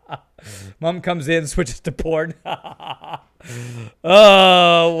 Mom comes in, switches to porn.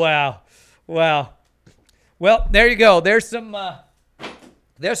 Oh, wow. Wow. Well, there you go. There's some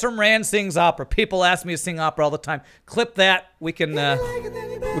Rand sings opera. People ask me to sing opera all the time. Clip that. We can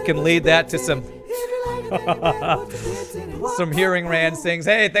lead that to some some hearing Rand sings.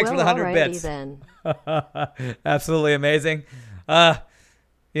 Hey, thanks for the 100 bits. Then. Absolutely amazing.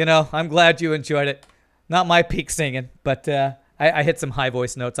 You know, I'm glad you enjoyed it. Not my peak singing, but I hit some high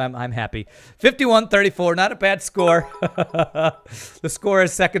voice notes. I'm happy. 51-34, not a bad score. The score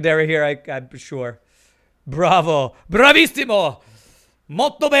is secondary here, I'm sure. Bravo. Bravissimo.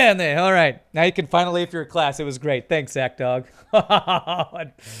 Molto bene. All right. Now you can finally leave your class. It was great. Thanks, Zach Dog.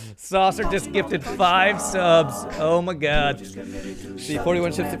 Saucer just gifted 5 subs. Oh, my God. See,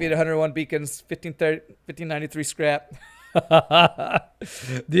 41 ships defeated, 101 beacons, 1593 scrap.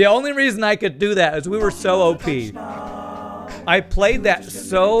 The only reason I could do that is we were so OP. I played that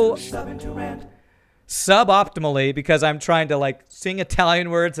so suboptimally because I'm trying to like sing Italian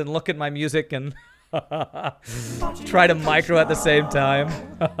words and look at my music and try to micro at the same time.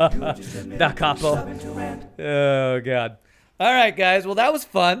 Da capo. Oh, God. All right, guys. Well, that was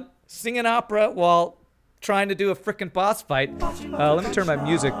fun. Singing opera while trying to do a frickin' boss fight. Let me turn my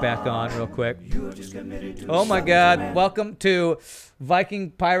music back on real quick. Oh my God. Welcome to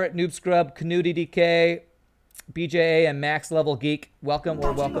Viking Pirate Noob Scrub, Canudi DK, BJA, and Max Level Geek. Welcome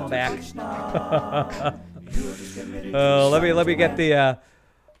or welcome back. Let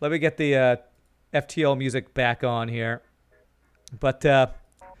me get the FTL music back on here. But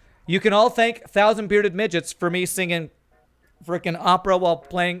you can all thank Thousand Bearded Midgets for me singing frickin' opera while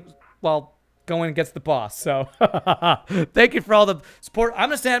going against the boss. So thank you for all the support. I'm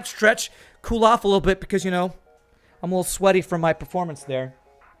gonna stand up, stretch, cool off a little bit because, you know, I'm a little sweaty from my performance there.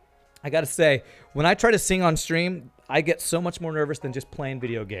 I gotta say, when I try to sing on stream, I get so much more nervous than just playing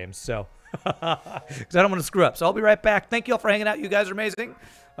video games. So because I don't want to screw up. So I'll be right back. Thank you all for hanging out. You guys are amazing.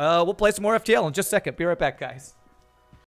 We'll play some more FTL in just a second. Be right back, guys.